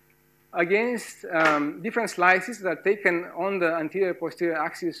 against different slices that are taken on the anterior-posterior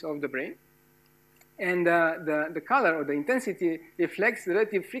axis of the brain. And the color or the intensity reflects the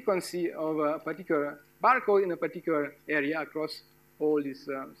relative frequency of a particular barcode in a particular area across all these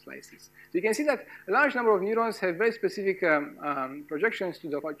slices. So you can see that a large number of neurons have very specific projections to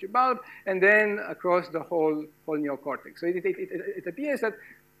the olfactory bulb, and then across the whole neocortex. So it appears that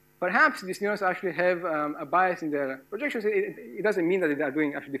perhaps these neurons actually have a bias in their projections. It doesn't mean that they are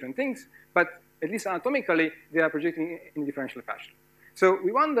doing actually different things, but at least anatomically, they are projecting in a differential fashion. So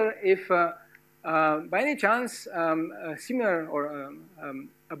we wonder if, by any chance, a similar or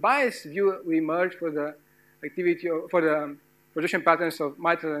a biased view will emerge for the activity for the projection patterns of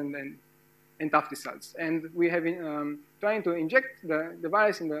mitral and Tufty cells. And we have been trying to inject the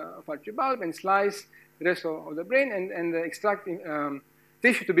virus in the olfactory bulb and slice the rest of the brain and extract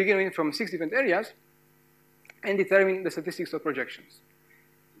tissue to begin with from 6 different areas and determine the statistics of projections.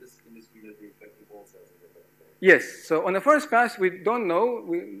 In this view, the affecting all cells in the brain. Yes. So on the first pass, we don't know.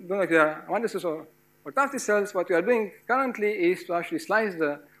 We don't know if they are Wandler cells or Tufty cells. What we are doing currently is to actually slice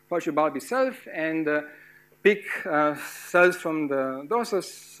the olfactory bulb itself and pick cells from the dorsal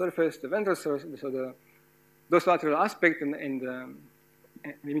surface, the ventral surface, so the dorsolateral aspect and the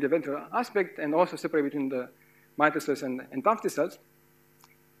medial-ventral aspect, and also separate between the mitral cells and Tufty cells.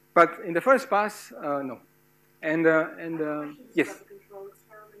 But in the first pass, no. And yes. About the control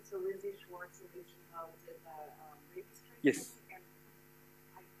experiment. So Lindsay Schwartz and Lucian Hall did the rabies training. Yes. And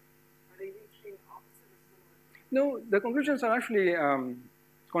are they reaching opposite or similar? No, the conclusions are actually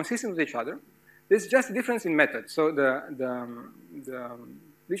consistent with each other. There's just a difference in method. So the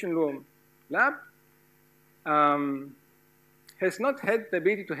Lucian Luo lab has not had the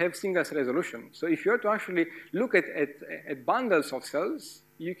ability to have single cell resolution. So if you were to actually look at bundles of cells,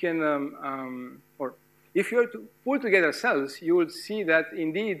 you can, or if you were to pull together cells, you will see that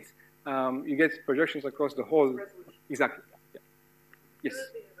indeed you get projections across the whole. Resolution. Exactly. Yeah. Yes. The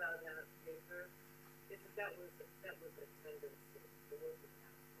other thing about that paper is that was a tendency. It wasn't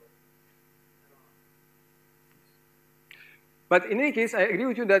absolute at all. But in any case, I agree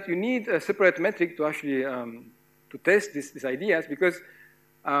with you that you need a separate metric to actually to test these ideas, because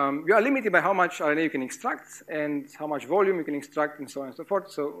you are limited by how much RNA you can extract and how much volume you can extract and so on and so forth.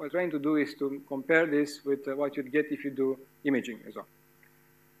 So what we're trying to do is to compare this with what you'd get if you do imaging as well.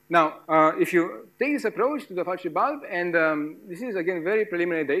 Now, if you take this approach to the olfactory bulb, and this is, again, very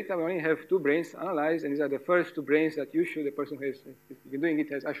preliminary data. We only have 2 brains analyzed, and these are the first 2 brains that usually the person who has been doing it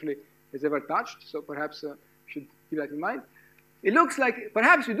has ever touched. So perhaps should keep that in mind. It looks like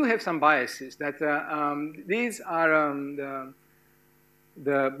perhaps we do have some biases, that these are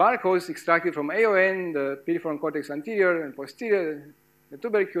the barcodes extracted from AON, the piriform cortex anterior and posterior, the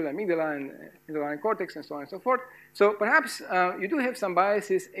tubercle, amygdala, and endocrine cortex, and so on and so forth. So perhaps you do have some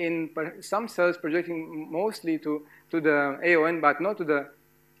biases in some cells projecting mostly to the AON, but not to the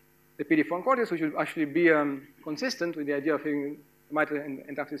the piriform cortex, which will actually be consistent with the idea of having mitral and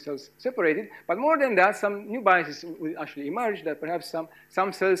antaptic cells separated. But more than that, some new biases will actually emerge, that perhaps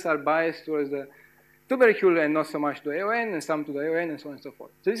some cells are biased towards the tubercle and not so much to AON, and some to the AON, and so on and so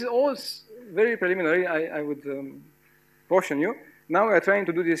forth. So this is all very preliminary. I would caution you. Now we are trying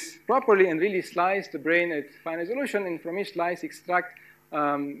to do this properly and really slice the brain at fine resolution, and from each slice extract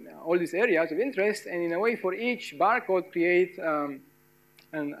all these areas of interest, and in a way for each barcode create a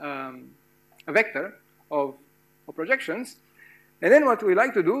vector of projections. And then what we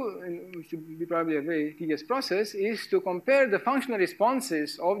like to do, and which will be probably a very tedious process, is to compare the functional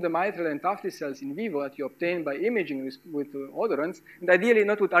responses of the mitral and tufted cells in vivo that you obtain by imaging with odorants, and ideally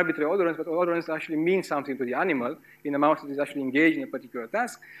not with arbitrary odorants, but odorants that actually mean something to the animal in a mouse that is actually engaged in a particular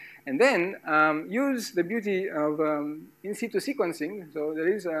task. And then use the beauty of in situ sequencing. So there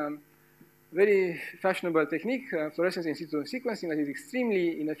is a very fashionable technique, fluorescence in situ sequencing, that is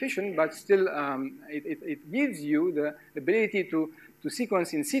extremely inefficient, but still it gives you the ability to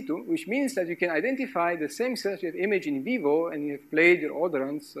sequence in situ, which means that you can identify the same cells you have imaged in vivo, and you have played your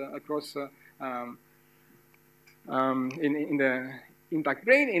odorants across in the impact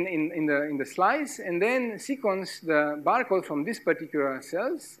brain in the slice, and then sequence the barcode from these particular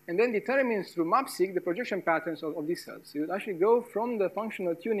cells, and then determine through MapSeq the projection patterns of these cells. So you actually go from the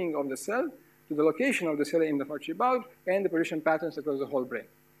functional tuning of the cell to the location of the cell in the olfactory bulb and the projection patterns across the whole brain.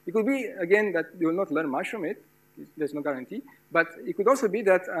 It could be, again, that you will not learn much from it. There's no guarantee. But it could also be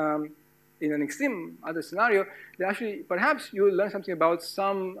that in an extreme other scenario, that actually perhaps you will learn something about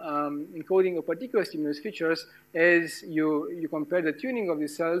some encoding of particular stimulus features as you compare the tuning of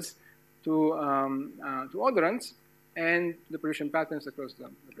these cells to odorants and the projection patterns across the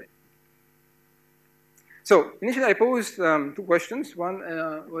brain. So initially I posed 2 questions. One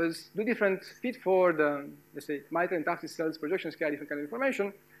was, do different feedforward, let's say, mitral and tufted cells projections carry different kind of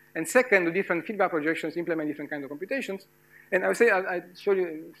information? And second, do different feedback projections implement different kind of computations? And I would say I show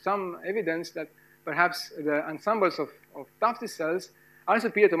you some evidence that perhaps the ensembles of tufted cells are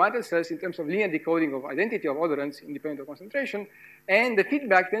superior to mitral cells in terms of linear decoding of identity of odorants independent of concentration. And the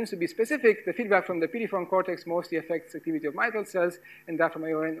feedback tends to be specific. The feedback from the piriform cortex mostly affects activity of mitral cells, and that from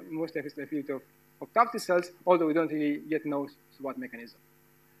AON mostly affects the activity of tufted cells, although we don't really yet know what mechanism.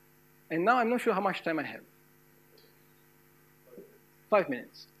 And now I'm not sure how much time I have. 5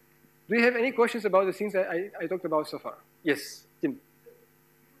 minutes. Do you have any questions about the things that I talked about so far? Yes, Tim.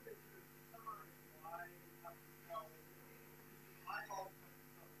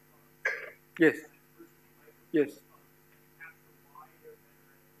 Yes. Yes.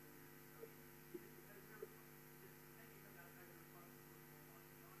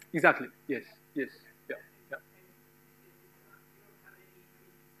 Exactly. Yes. Yes. Yeah. Yeah.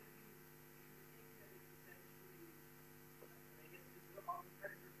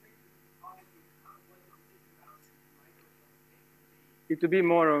 It would be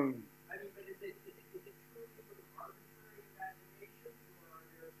more. I mean, but is it truly sort of arbitrary imaginations, or are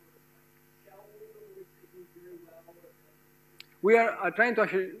there sort of like shells which they do very well? We are trying to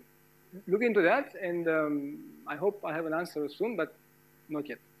actually look into that, and I hope I have an answer soon, but not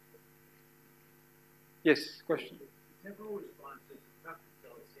yet. Yes, question. Temporal responses to tufted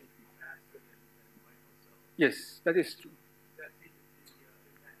cells seem to be faster than mitral cells. Yes, that is true. That seems to be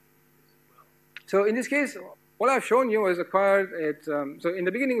impacting this as well. So in this case, what I've shown you was acquired at, so in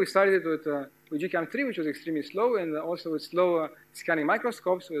the beginning we started with GCAM3, which was extremely slow, and also with slow scanning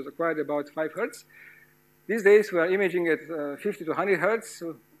microscopes, it was acquired about 5 Hertz. These days we are imaging at 50 to 100 Hertz,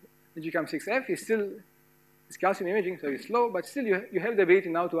 so the GCAM6F is still, it's calcium imaging, so it's slow, but still you have the ability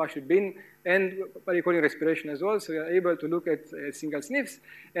now to actually bin and by recording respiration as well, so you're able to look at single sniffs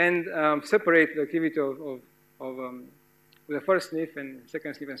and separate the activity of the first sniff and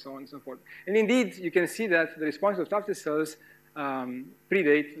second sniff and so on and so forth. And indeed, you can see that the response of tufted cells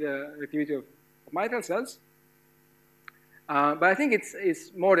predate the activity of mitral cells. But I think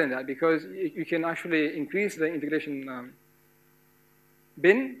it's more than that, because you can actually increase the integration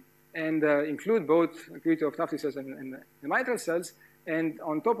bin and include both activity of tufted cells and the mitral cells. And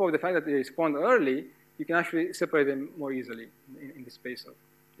on top of the fact that they respond early, you can actually separate them more easily in the space of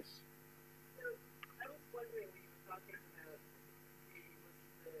this. So I was wondering, when you were talking about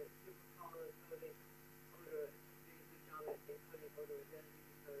the supercolor coding odor, doing a good job at encoding odor identity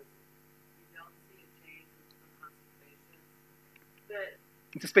because you don't see a change in some concentrations. But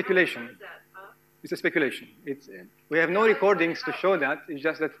It's a speculation. how is that up? It's a speculation. We have no recordings to show that. It's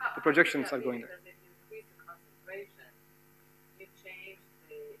just that the projections are going there. Because if you increase the concentration, you change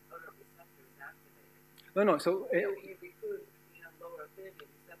the odor receptors activated. No. So You recruit, lower affinity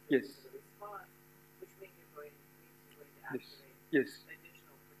receptors Yes. to the response, which means you're going to yes, activate yes,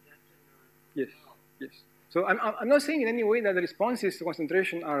 additional projection Yes. So I'm not saying in any way that the responses to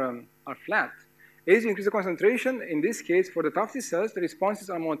concentration are flat. As you increase the concentration, in this case, for the tufted cells, the responses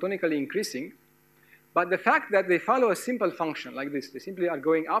are monotonically increasing. But the fact that they follow a simple function like this, they simply are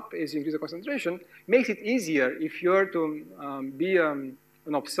going up as you increase the concentration, makes it easier if you're to be an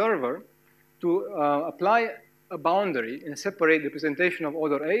observer to apply a boundary and separate the presentation of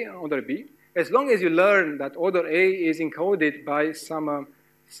order A and order B, as long as you learn that order A is encoded by some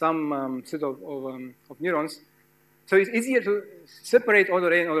set of neurons. So it's easier to separate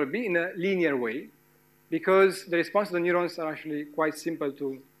order A and order B in a linear way, because the response of the neurons are actually quite simple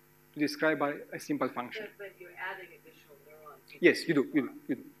to describe by a simple function. But you're adding additional neurons. Yes, you do.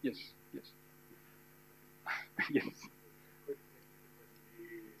 Yes, yes. Yes.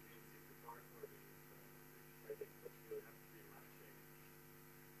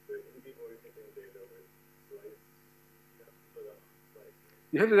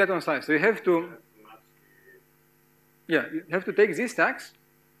 You have to do that on slice. So you have to, yeah, you have to take these stacks,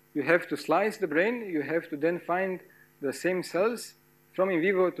 you have to slice the brain, you have to then find the same cells from in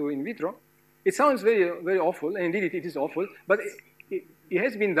vivo to in vitro. It sounds very, very awful, and indeed it is awful, but it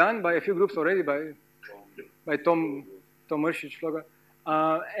has been done by a few groups already, by Tom Mershich,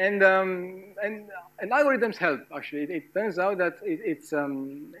 and algorithms help, actually. It turns out that it's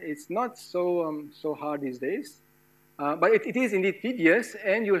not so hard these days. But it is indeed tedious,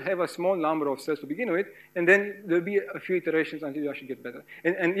 and you'll have a small number of cells to begin with, and then there'll be a few iterations until you actually get better.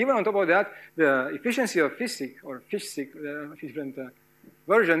 And even on top of that, the efficiency of FISSIC or FISSIC, different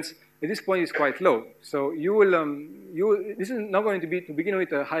versions, at this point is quite low. So you will, this is not going to be, to begin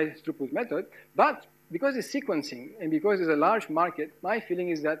with, a high throughput method, but because it's sequencing and because there's a large market, my feeling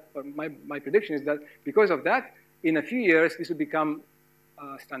is that, or my prediction is that because of that, in a few years, this will become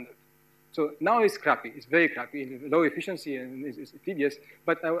standard. So now it's crappy. It's very crappy, low efficiency, and it's tedious.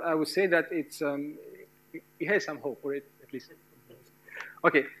 But I would say that it has some hope for it, at least.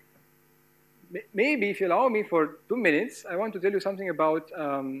 Okay. Maybe if you allow me for 2 minutes, I want to tell you something about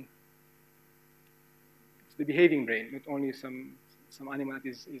the behaving brain, not only some animal that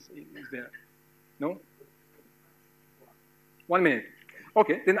is there. No? 1 minute.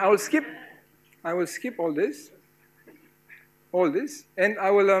 Okay. Then I will skip all this, and I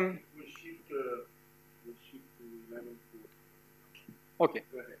will. Okay,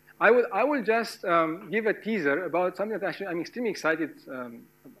 I will just give a teaser about something that actually I'm extremely excited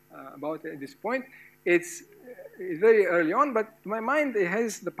about at this point. It's very early on, but to my mind, it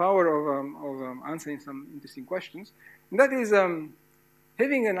has the power of answering some interesting questions. And that is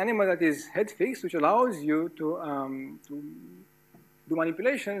having an animal that is head fixed, which allows you to do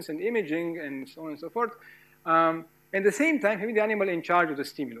manipulations and imaging and so on and so forth. At the same time, having the animal in charge of the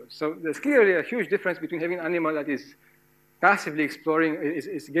stimulus. So there's clearly a huge difference between having an animal that is passively exploring,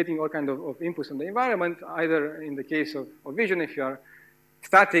 is getting all kinds of inputs from the environment, either in the case of vision, if you are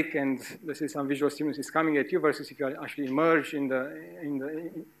static and let's say some visual stimulus is coming at you, versus if you are actually immersed in the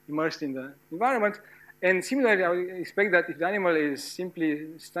environment. And similarly, I would expect that if the animal is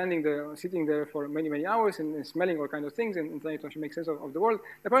simply standing there, sitting there for many, many hours and smelling all kinds of things and trying to actually make sense of the world,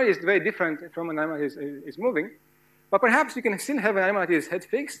 that probably is very different from an animal that is moving. But perhaps you can still have an animal that is head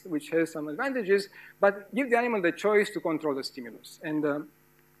fixed, which has some advantages, but give the animal the choice to control the stimulus. And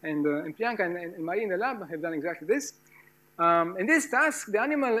Priyanka and Marie in the lab have done exactly this. In this task, the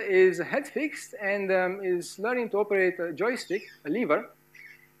animal is head fixed and is learning to operate a joystick, a lever.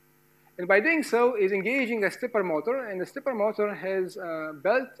 And by doing so, is engaging a stepper motor, and the stepper motor has a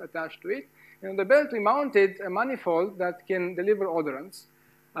belt attached to it. And on the belt, we mounted a manifold that can deliver odorants.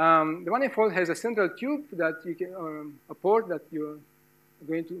 The manifold has a central tube that you can, a port that you're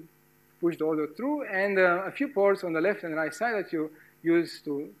going to push the odor through, and a few ports on the left and right side that you use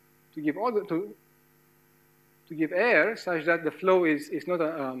to give odor, to give air, such that the flow is not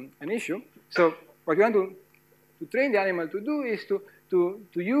an issue. So what you want to train the animal to do is to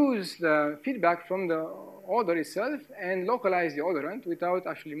use the feedback from the odor itself and localize the odorant without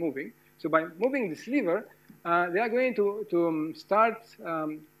actually moving. So by moving this lever, they are going to start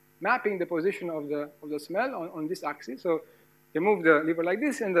mapping the position of the smell on this axis. So they move the lever like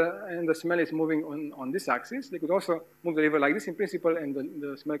this, and the smell is moving on this axis. They could also move the lever like this in principle, and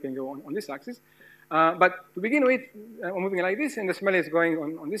the smell can go on this axis. But to begin with, moving like this, and the smell is going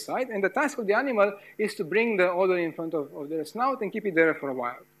on this side. And the task of the animal is to bring the odor in front of their snout and keep it there for a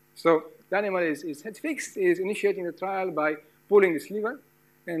while. So the animal is head fixed, is initiating the trial by pulling this lever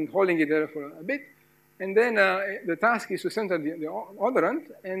and holding it there for a bit. And then the task is to center the odorant.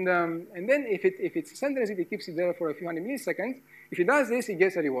 And then if it centers it, it keeps it there for a few hundred milliseconds. If it does this, it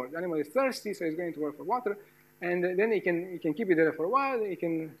gets a reward. The animal is thirsty, so it's going to work for water. And then it can keep it there for a while. It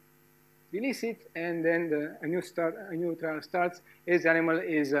can release it, and then a new trial starts as the animal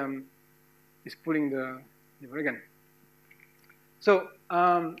is pulling the lever again. So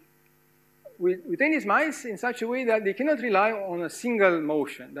we train these mice in such a way that they cannot rely on a single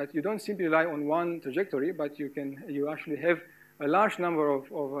motion, that you don't simply rely on one trajectory, but you actually have a large number of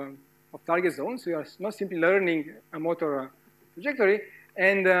target zones. So you are not simply learning a motor trajectory,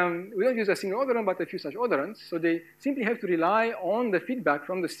 and we don't use a single odorant, but a few such odorants. So they simply have to rely on the feedback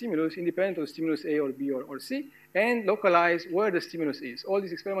from the stimulus, independent of stimulus A or B or C, and localize where the stimulus is. All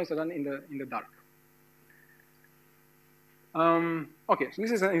these experiments are done in the dark. Okay, so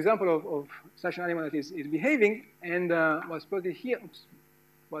this is an example of such an animal that is behaving, and what's plotted here.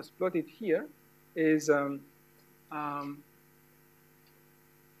 What's plotted here is the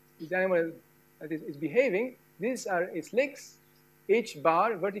animal that is behaving. These are its legs. Each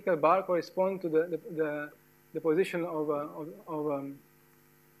bar, vertical bar, corresponds to the position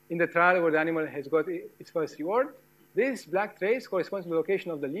in the trial where the animal has got its first reward. This black trace corresponds to the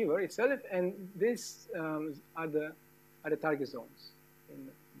location of the lever itself, and this are the target zones.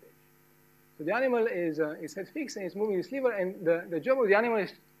 So the animal is head fixed and is moving this lever, and the job of the animal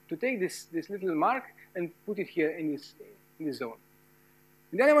is to take this little mark and put it here in this zone.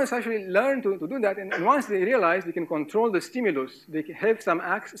 And the animals actually learn to do that, and once they realize they can control the stimulus, they can have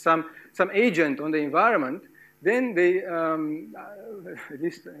some agent on the environment, then they, at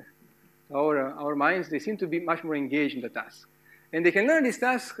least our minds, they seem to be much more engaged in the task. And they can learn this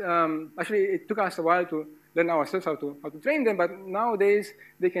task. Actually, it took us a while to learn ourselves how to train them, but nowadays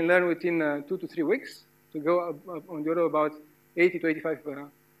they can learn within 2 to 3 weeks to go on the order of about 80 to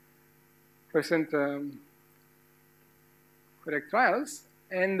 85% correct trials.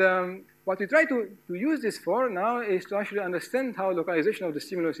 And what we try to use this for now is to actually understand how localization of the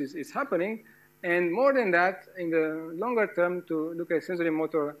stimulus is happening, and more than that, in the longer term, to look at sensory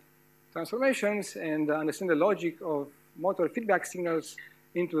motor transformations and understand the logic of motor feedback signals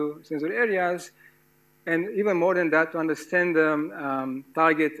into sensory areas, and even more than that, to understand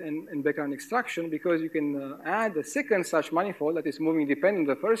target and background extraction, because you can add a second such manifold that is moving independent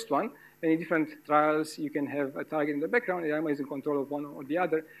of the first one, and in different trials, you can have a target in the background, the animal is in control of one or the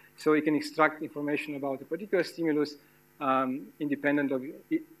other, so you can extract information about a particular stimulus independent of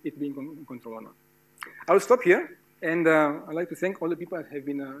it being in control or not. I'll stop here, and I'd like to thank all the people that have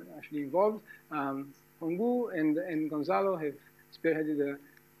been actually involved. Hongu and Gonzalo have spearheaded the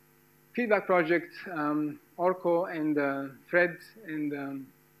feedback project, Orko and Fred and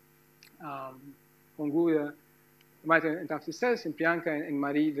Hongu, Maite and Taft cells, and Priyanka and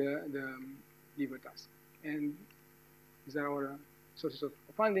Marie, the liver task. And these are our sources of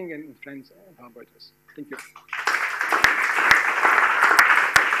funding and friends and collaborators. Thank you.